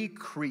to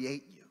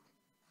recreate you.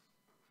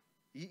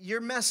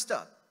 You're messed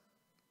up.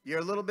 You're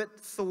a little bit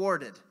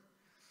thwarted.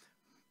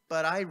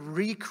 But I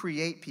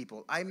recreate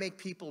people. I make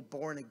people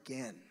born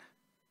again.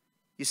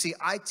 You see,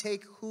 I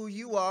take who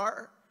you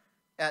are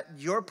at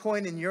your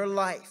point in your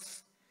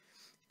life,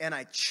 and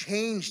I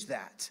change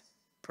that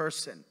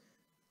person,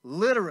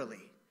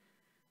 literally.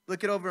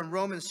 Look it over in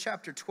Romans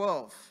chapter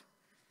 12.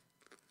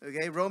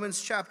 Okay,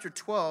 Romans chapter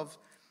 12,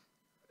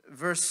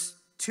 verse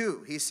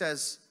 2. He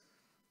says,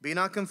 be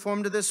not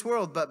conformed to this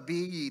world, but be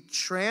ye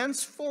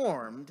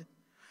transformed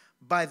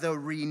by the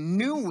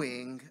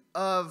renewing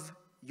of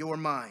your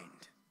mind.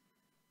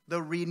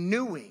 The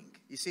renewing.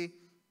 You see,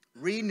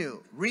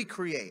 renew,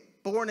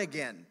 recreate, born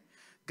again.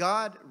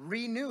 God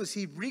renews,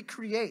 he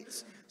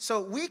recreates.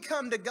 So we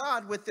come to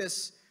God with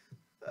this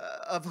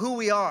of who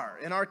we are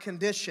in our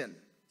condition.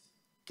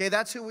 Okay,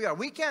 that's who we are.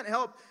 We can't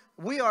help,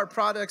 we are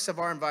products of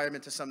our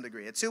environment to some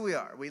degree. It's who we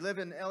are. We live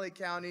in LA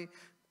County,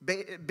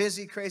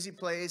 busy, crazy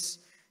place.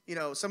 You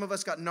know, some of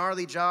us got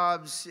gnarly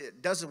jobs.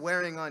 It does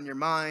wearing on your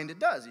mind. It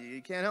does.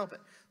 You can't help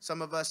it.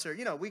 Some of us are,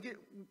 you know, we get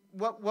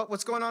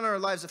what's going on in our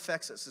lives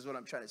affects us, is what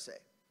I'm trying to say.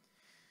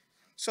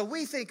 So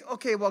we think,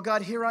 okay, well,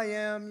 God, here I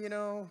am, you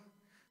know,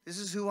 this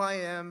is who I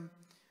am.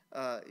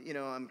 You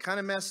know, I'm kind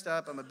of messed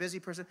up. I'm a busy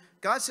person.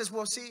 God says,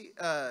 well, see,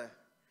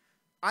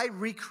 I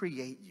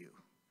recreate you.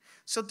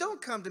 So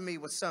don't come to me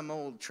with some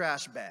old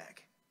trash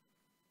bag,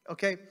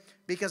 okay?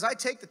 Because I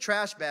take the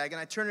trash bag and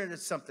I turn it into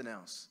something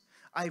else.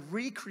 I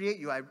recreate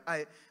you.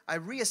 I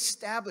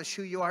reestablish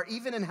who you are,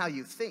 even in how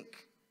you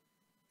think.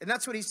 And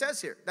that's what he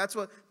says here. That's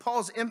what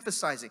Paul's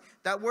emphasizing.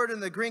 That word in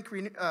the Greek,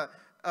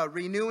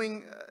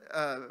 renewing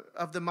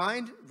of the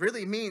mind,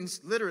 really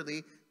means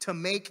literally to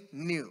make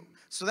new.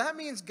 So that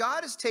means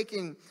God is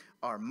taking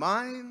our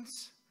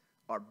minds,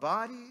 our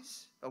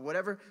bodies, or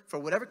whatever, for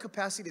whatever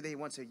capacity that he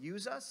wants to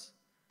use us,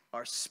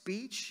 our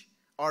speech,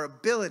 our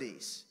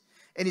abilities,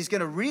 and he's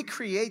going to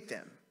recreate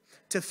them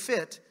to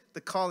fit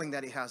the calling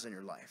that he has in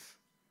your life.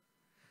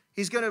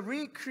 He's going to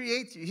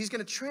recreate you. He's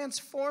going to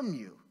transform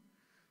you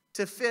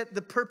to fit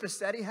the purpose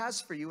that he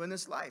has for you in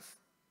this life.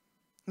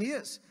 He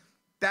is.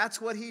 That's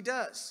what he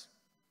does.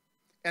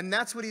 And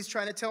that's what he's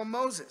trying to tell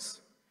Moses.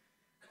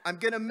 I'm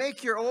going to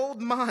make your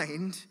old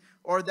mind,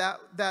 or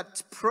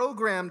that's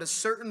programmed a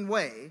certain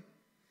way,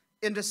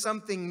 into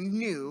something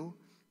new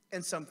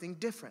and something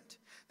different.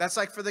 That's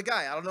like for the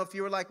guy. I don't know if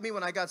you were like me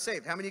when I got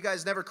saved. How many of you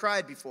guys never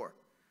cried before?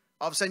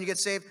 All of a sudden you get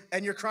saved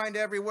and you're crying to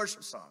every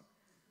worship song.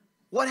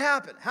 What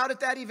happened? How did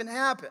that even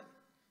happen?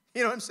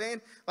 You know what I'm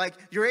saying? Like,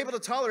 you're able to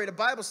tolerate a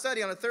Bible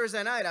study on a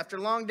Thursday night after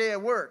a long day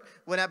at work,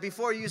 when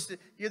before you're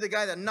the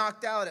guy that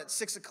knocked out at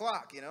 6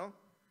 o'clock, you know?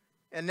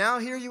 And now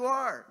here you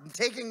are,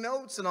 taking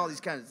notes and all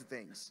these kinds of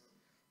things.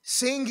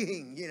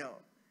 Singing, you know.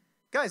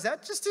 Guys,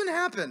 that just didn't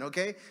happen,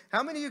 okay?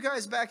 How many of you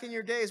guys back in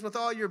your days with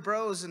all your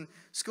bros in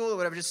school or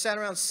whatever just sat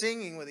around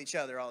singing with each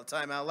other all the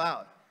time out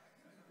loud?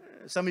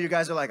 Some of you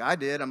guys are like, I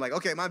did. I'm like,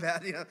 okay, my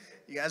bad. You know,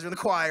 you guys were in the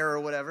choir or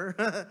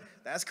whatever.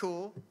 That's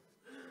cool.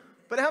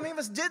 But how many of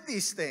us did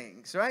these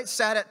things, right?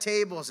 Sat at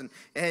tables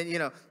and you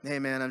know, hey,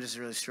 man, I'm just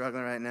really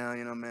struggling right now.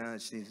 You know, man, I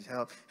just need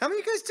help. How many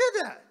of you guys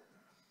did that?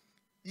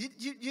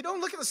 You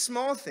don't look at the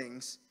small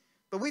things,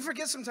 but we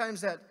forget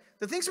sometimes that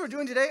the things we're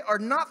doing today are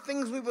not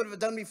things we would have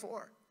done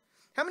before.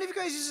 How many of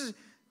you guys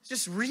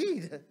just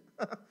read?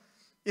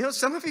 You know,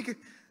 some of you guys,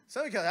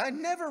 I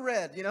never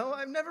read, you know,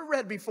 I've never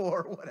read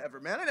before or whatever,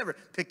 man. I never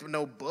picked up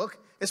no book,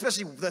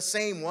 especially the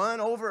same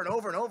one over and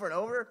over and over and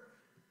over.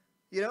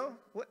 You know,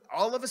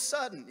 all of a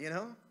sudden, you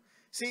know.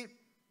 See,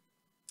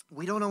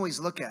 we don't always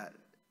look at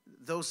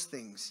those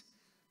things.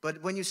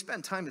 But when you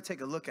spend time to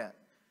take a look at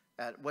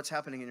what's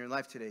happening in your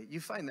life today, you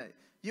find that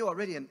you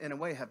already, in a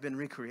way, have been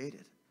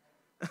recreated.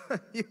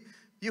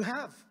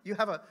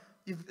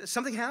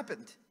 Something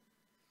happened.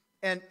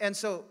 And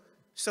so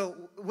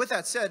with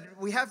that said,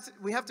 we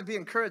have to be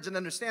encouraged and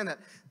understand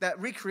that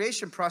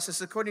recreation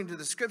process, according to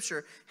the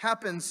scripture,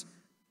 happens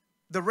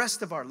the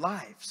rest of our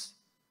lives.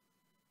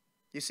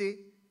 You see?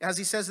 As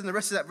he says in the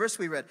rest of that verse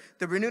we read,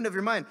 the renewing of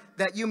your mind,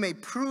 that you may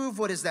prove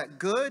what is that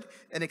good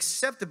and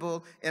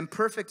acceptable and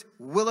perfect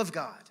will of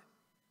God.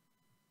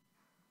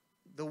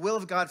 The will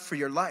of God for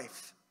your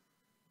life.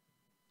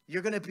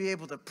 You're going to be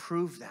able to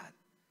prove that.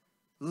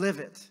 Live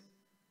it.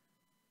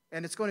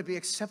 And it's going to be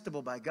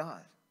acceptable by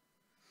God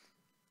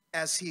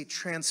as he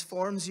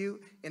transforms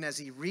you and as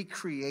he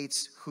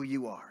recreates who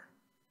you are.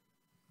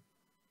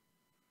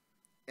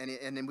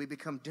 And then we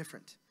become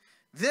different.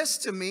 This,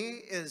 to me,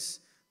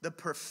 is the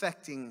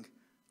perfecting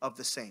of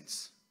the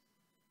saints.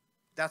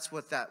 That's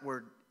what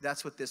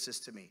this is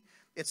to me.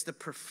 It's the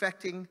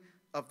perfecting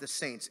of the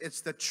saints.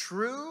 It's the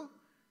true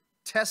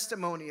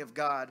testimony of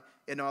God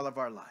in all of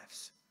our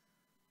lives.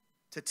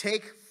 To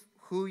take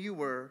who you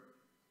were,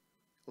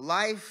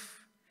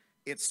 life,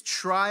 its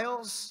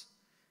trials,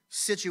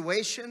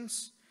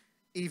 situations,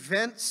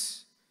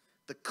 events,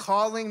 the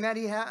calling that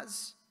he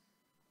has,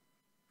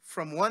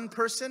 from one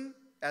person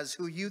as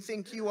who you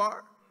think you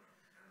are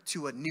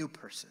to a new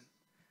person,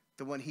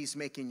 the one he's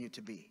making you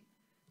to be.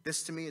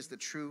 This to me is the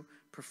true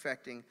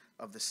perfecting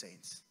of the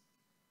saints.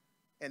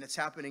 And it's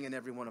happening in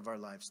every one of our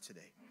lives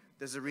today.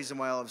 There's a reason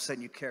why all of a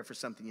sudden you care for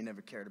something you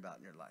never cared about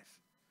in your life.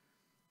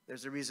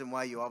 There's a reason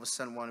why you all of a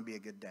sudden want to be a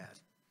good dad.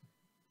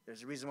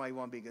 There's a reason why you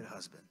want to be a good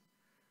husband.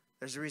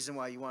 There's a reason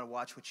why you want to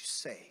watch what you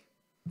say.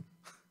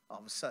 All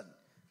of a sudden,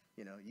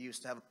 you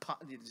used to have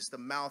just a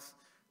mouth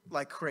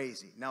like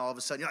crazy. Now all of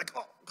a sudden you're like,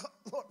 oh,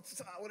 Lord,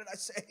 what did I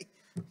say?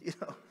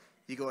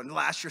 You go and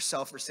lash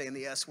yourself for saying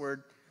the S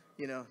word.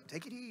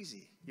 Take it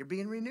easy. You're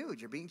being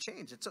renewed. You're being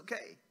changed. It's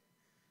okay.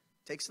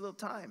 Takes a little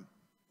time.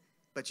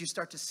 But you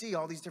start to see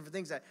all these different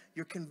things that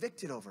you're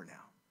convicted over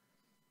now.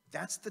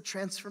 That's the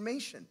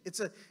transformation. It's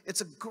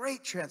a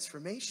great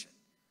transformation.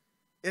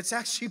 It's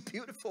actually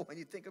beautiful when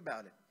you think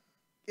about it.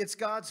 It's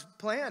God's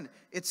plan.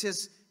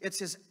 It's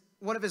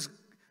one of his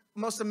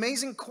most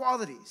amazing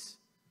qualities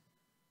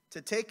to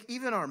take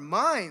even our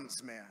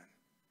minds, man,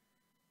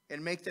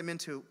 and make them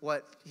into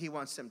what he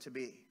wants them to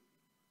be.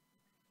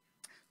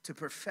 To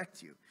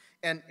perfect you.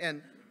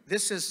 And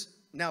this is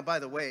now, by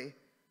the way,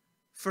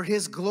 for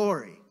his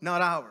glory,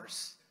 not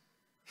ours.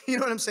 You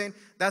know what I'm saying?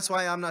 That's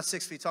why I'm not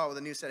 6 feet tall with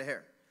a new set of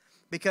hair.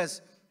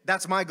 Because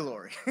that's my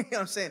glory. You know what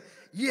I'm saying?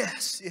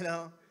 Yes,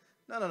 No.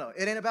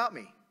 It ain't about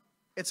me.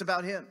 It's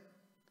about him.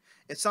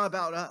 It's not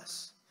about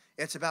us.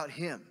 It's about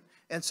him.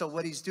 And so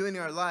what he's doing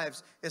in our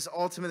lives is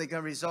ultimately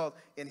going to result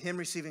in him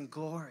receiving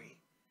glory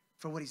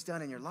for what he's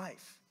done in your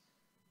life.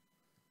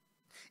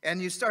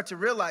 And you start to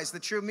realize the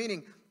true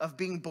meaning of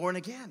being born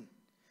again.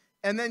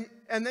 And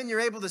then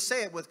you're able to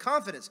say it with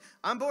confidence.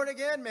 I'm born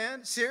again,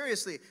 man.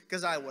 Seriously.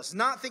 Because I was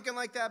not thinking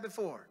like that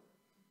before.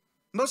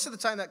 Most of the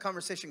time that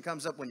conversation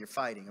comes up when you're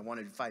fighting and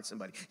wanting to fight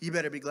somebody. You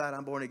better be glad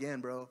I'm born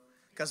again, bro.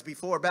 Because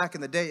before, back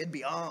in the day, it'd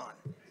be on.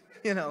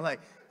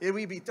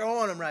 We'd be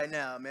throwing them right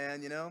now,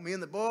 man. Me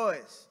and the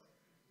boys.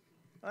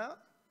 Well,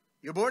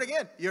 you're born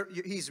again.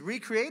 He's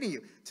recreating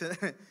you.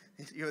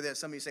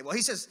 Some of you say, well,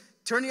 he says,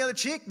 turn the other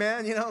cheek,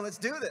 man. Let's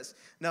do this.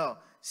 No.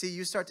 See,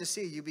 you start to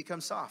see, you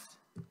become soft.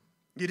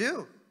 You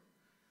do.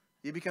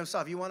 You become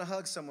soft. You want to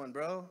hug someone,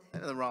 bro.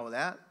 There's nothing wrong with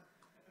that.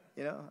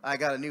 I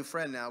got a new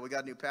friend now. We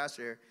got a new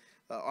pastor here.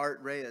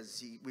 Art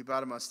Reyes. We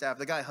brought him on staff.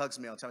 The guy hugs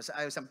me all the time.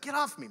 I say, get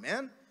off me,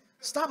 man.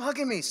 Stop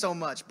hugging me so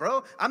much,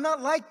 bro. I'm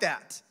not like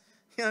that.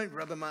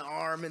 Rubbing my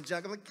arm and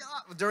junk. I'm like,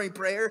 God. During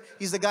prayer,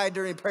 he's the guy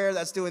during prayer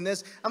that's doing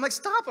this. I'm like,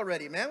 stop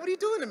already, man. What are you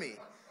doing to me?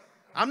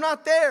 I'm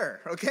not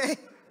there, okay?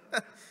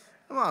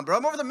 Come on, bro.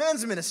 I'm over the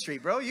men's ministry,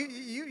 bro.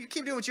 You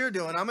keep doing what you're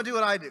doing. I'm going to do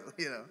what I do,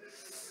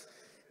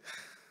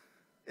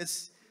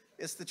 It's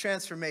the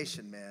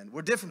transformation, man.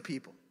 We're different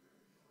people.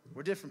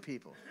 We're different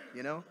people,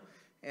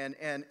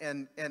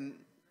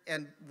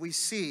 And we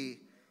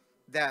see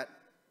that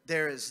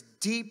there is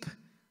deep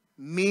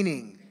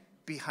meaning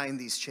behind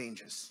these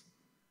changes.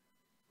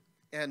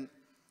 And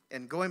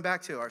going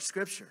back to our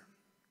scripture,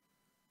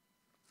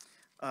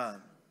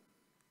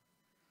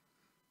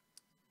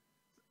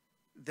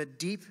 the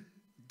deep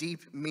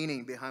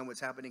meaning behind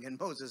what's happening in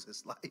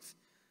Moses' life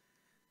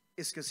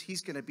is because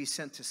he's going to be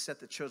sent to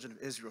set the children of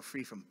Israel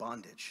free from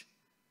bondage.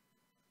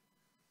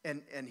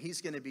 And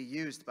he's going to be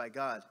used by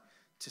God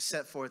to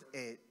set forth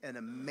an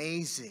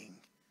amazing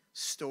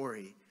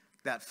story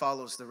that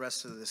follows the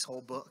rest of this whole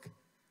book.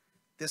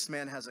 This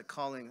man has a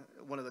calling,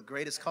 one of the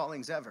greatest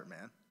callings ever,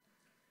 man.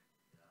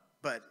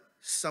 But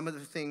some of the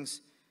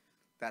things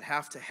that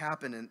have to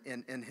happen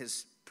in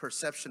his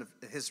perception of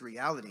his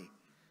reality,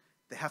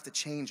 they have to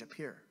change up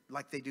here,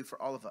 like they do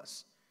for all of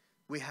us.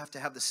 We have to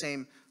have the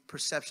same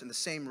perception, the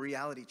same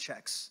reality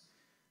checks,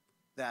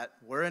 that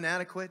we're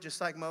inadequate, just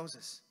like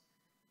Moses.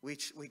 We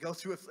go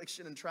through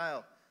affliction and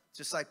trial,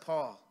 just like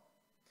Paul.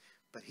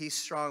 But he's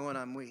strong when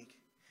I'm weak.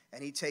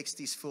 And he takes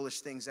these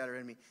foolish things that are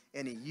in me,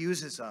 and he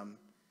uses them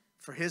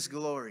for his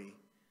glory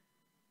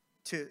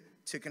to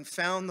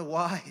confound the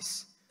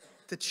wise,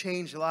 to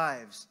change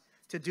lives,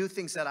 to do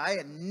things that I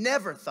had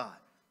never thought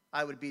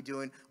I would be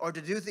doing, or to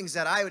do things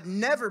that I would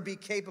never be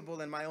capable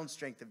in my own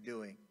strength of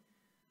doing,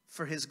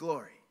 for his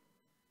glory,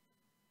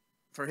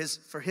 for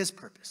his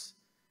purpose.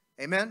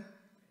 Amen?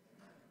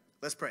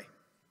 Let's pray.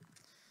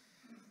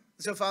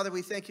 So, Father,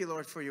 we thank you,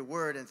 Lord, for your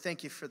word, and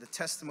thank you for the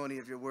testimony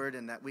of your word,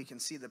 and that we can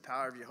see the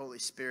power of your Holy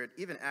Spirit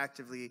even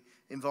actively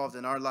involved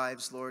in our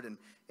lives, Lord,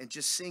 and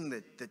just seeing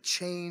the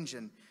change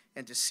and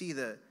to see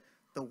the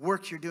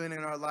work you're doing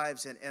in our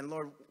lives. And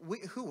Lord,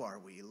 who are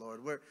we,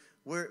 Lord?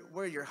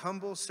 We're your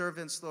humble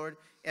servants, Lord.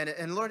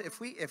 And Lord, if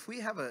we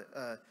have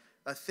a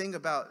thing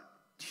about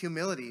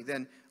humility,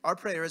 then our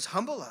prayer is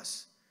humble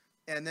us,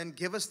 and then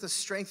give us the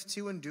strength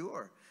to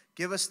endure.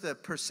 Give us the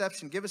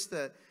perception, give us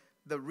the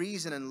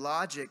reason and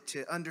logic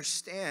to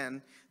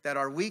understand that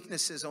our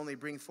weaknesses only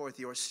bring forth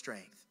your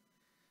strength.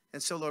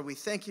 And so, Lord, we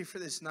thank you for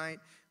this night.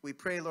 We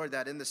pray, Lord,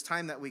 that in this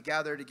time that we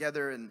gather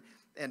together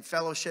and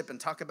fellowship and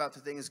talk about the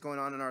things going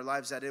on in our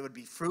lives, that it would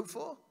be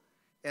fruitful,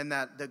 and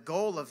that the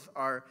goal of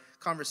our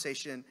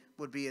conversation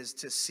would be is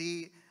to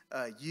see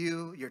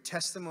you, your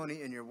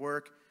testimony, and your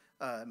work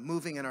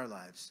moving in our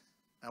lives.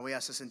 And we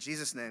ask this in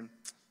Jesus' name.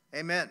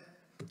 Amen.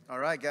 All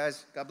right,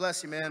 guys. God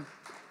bless you, man.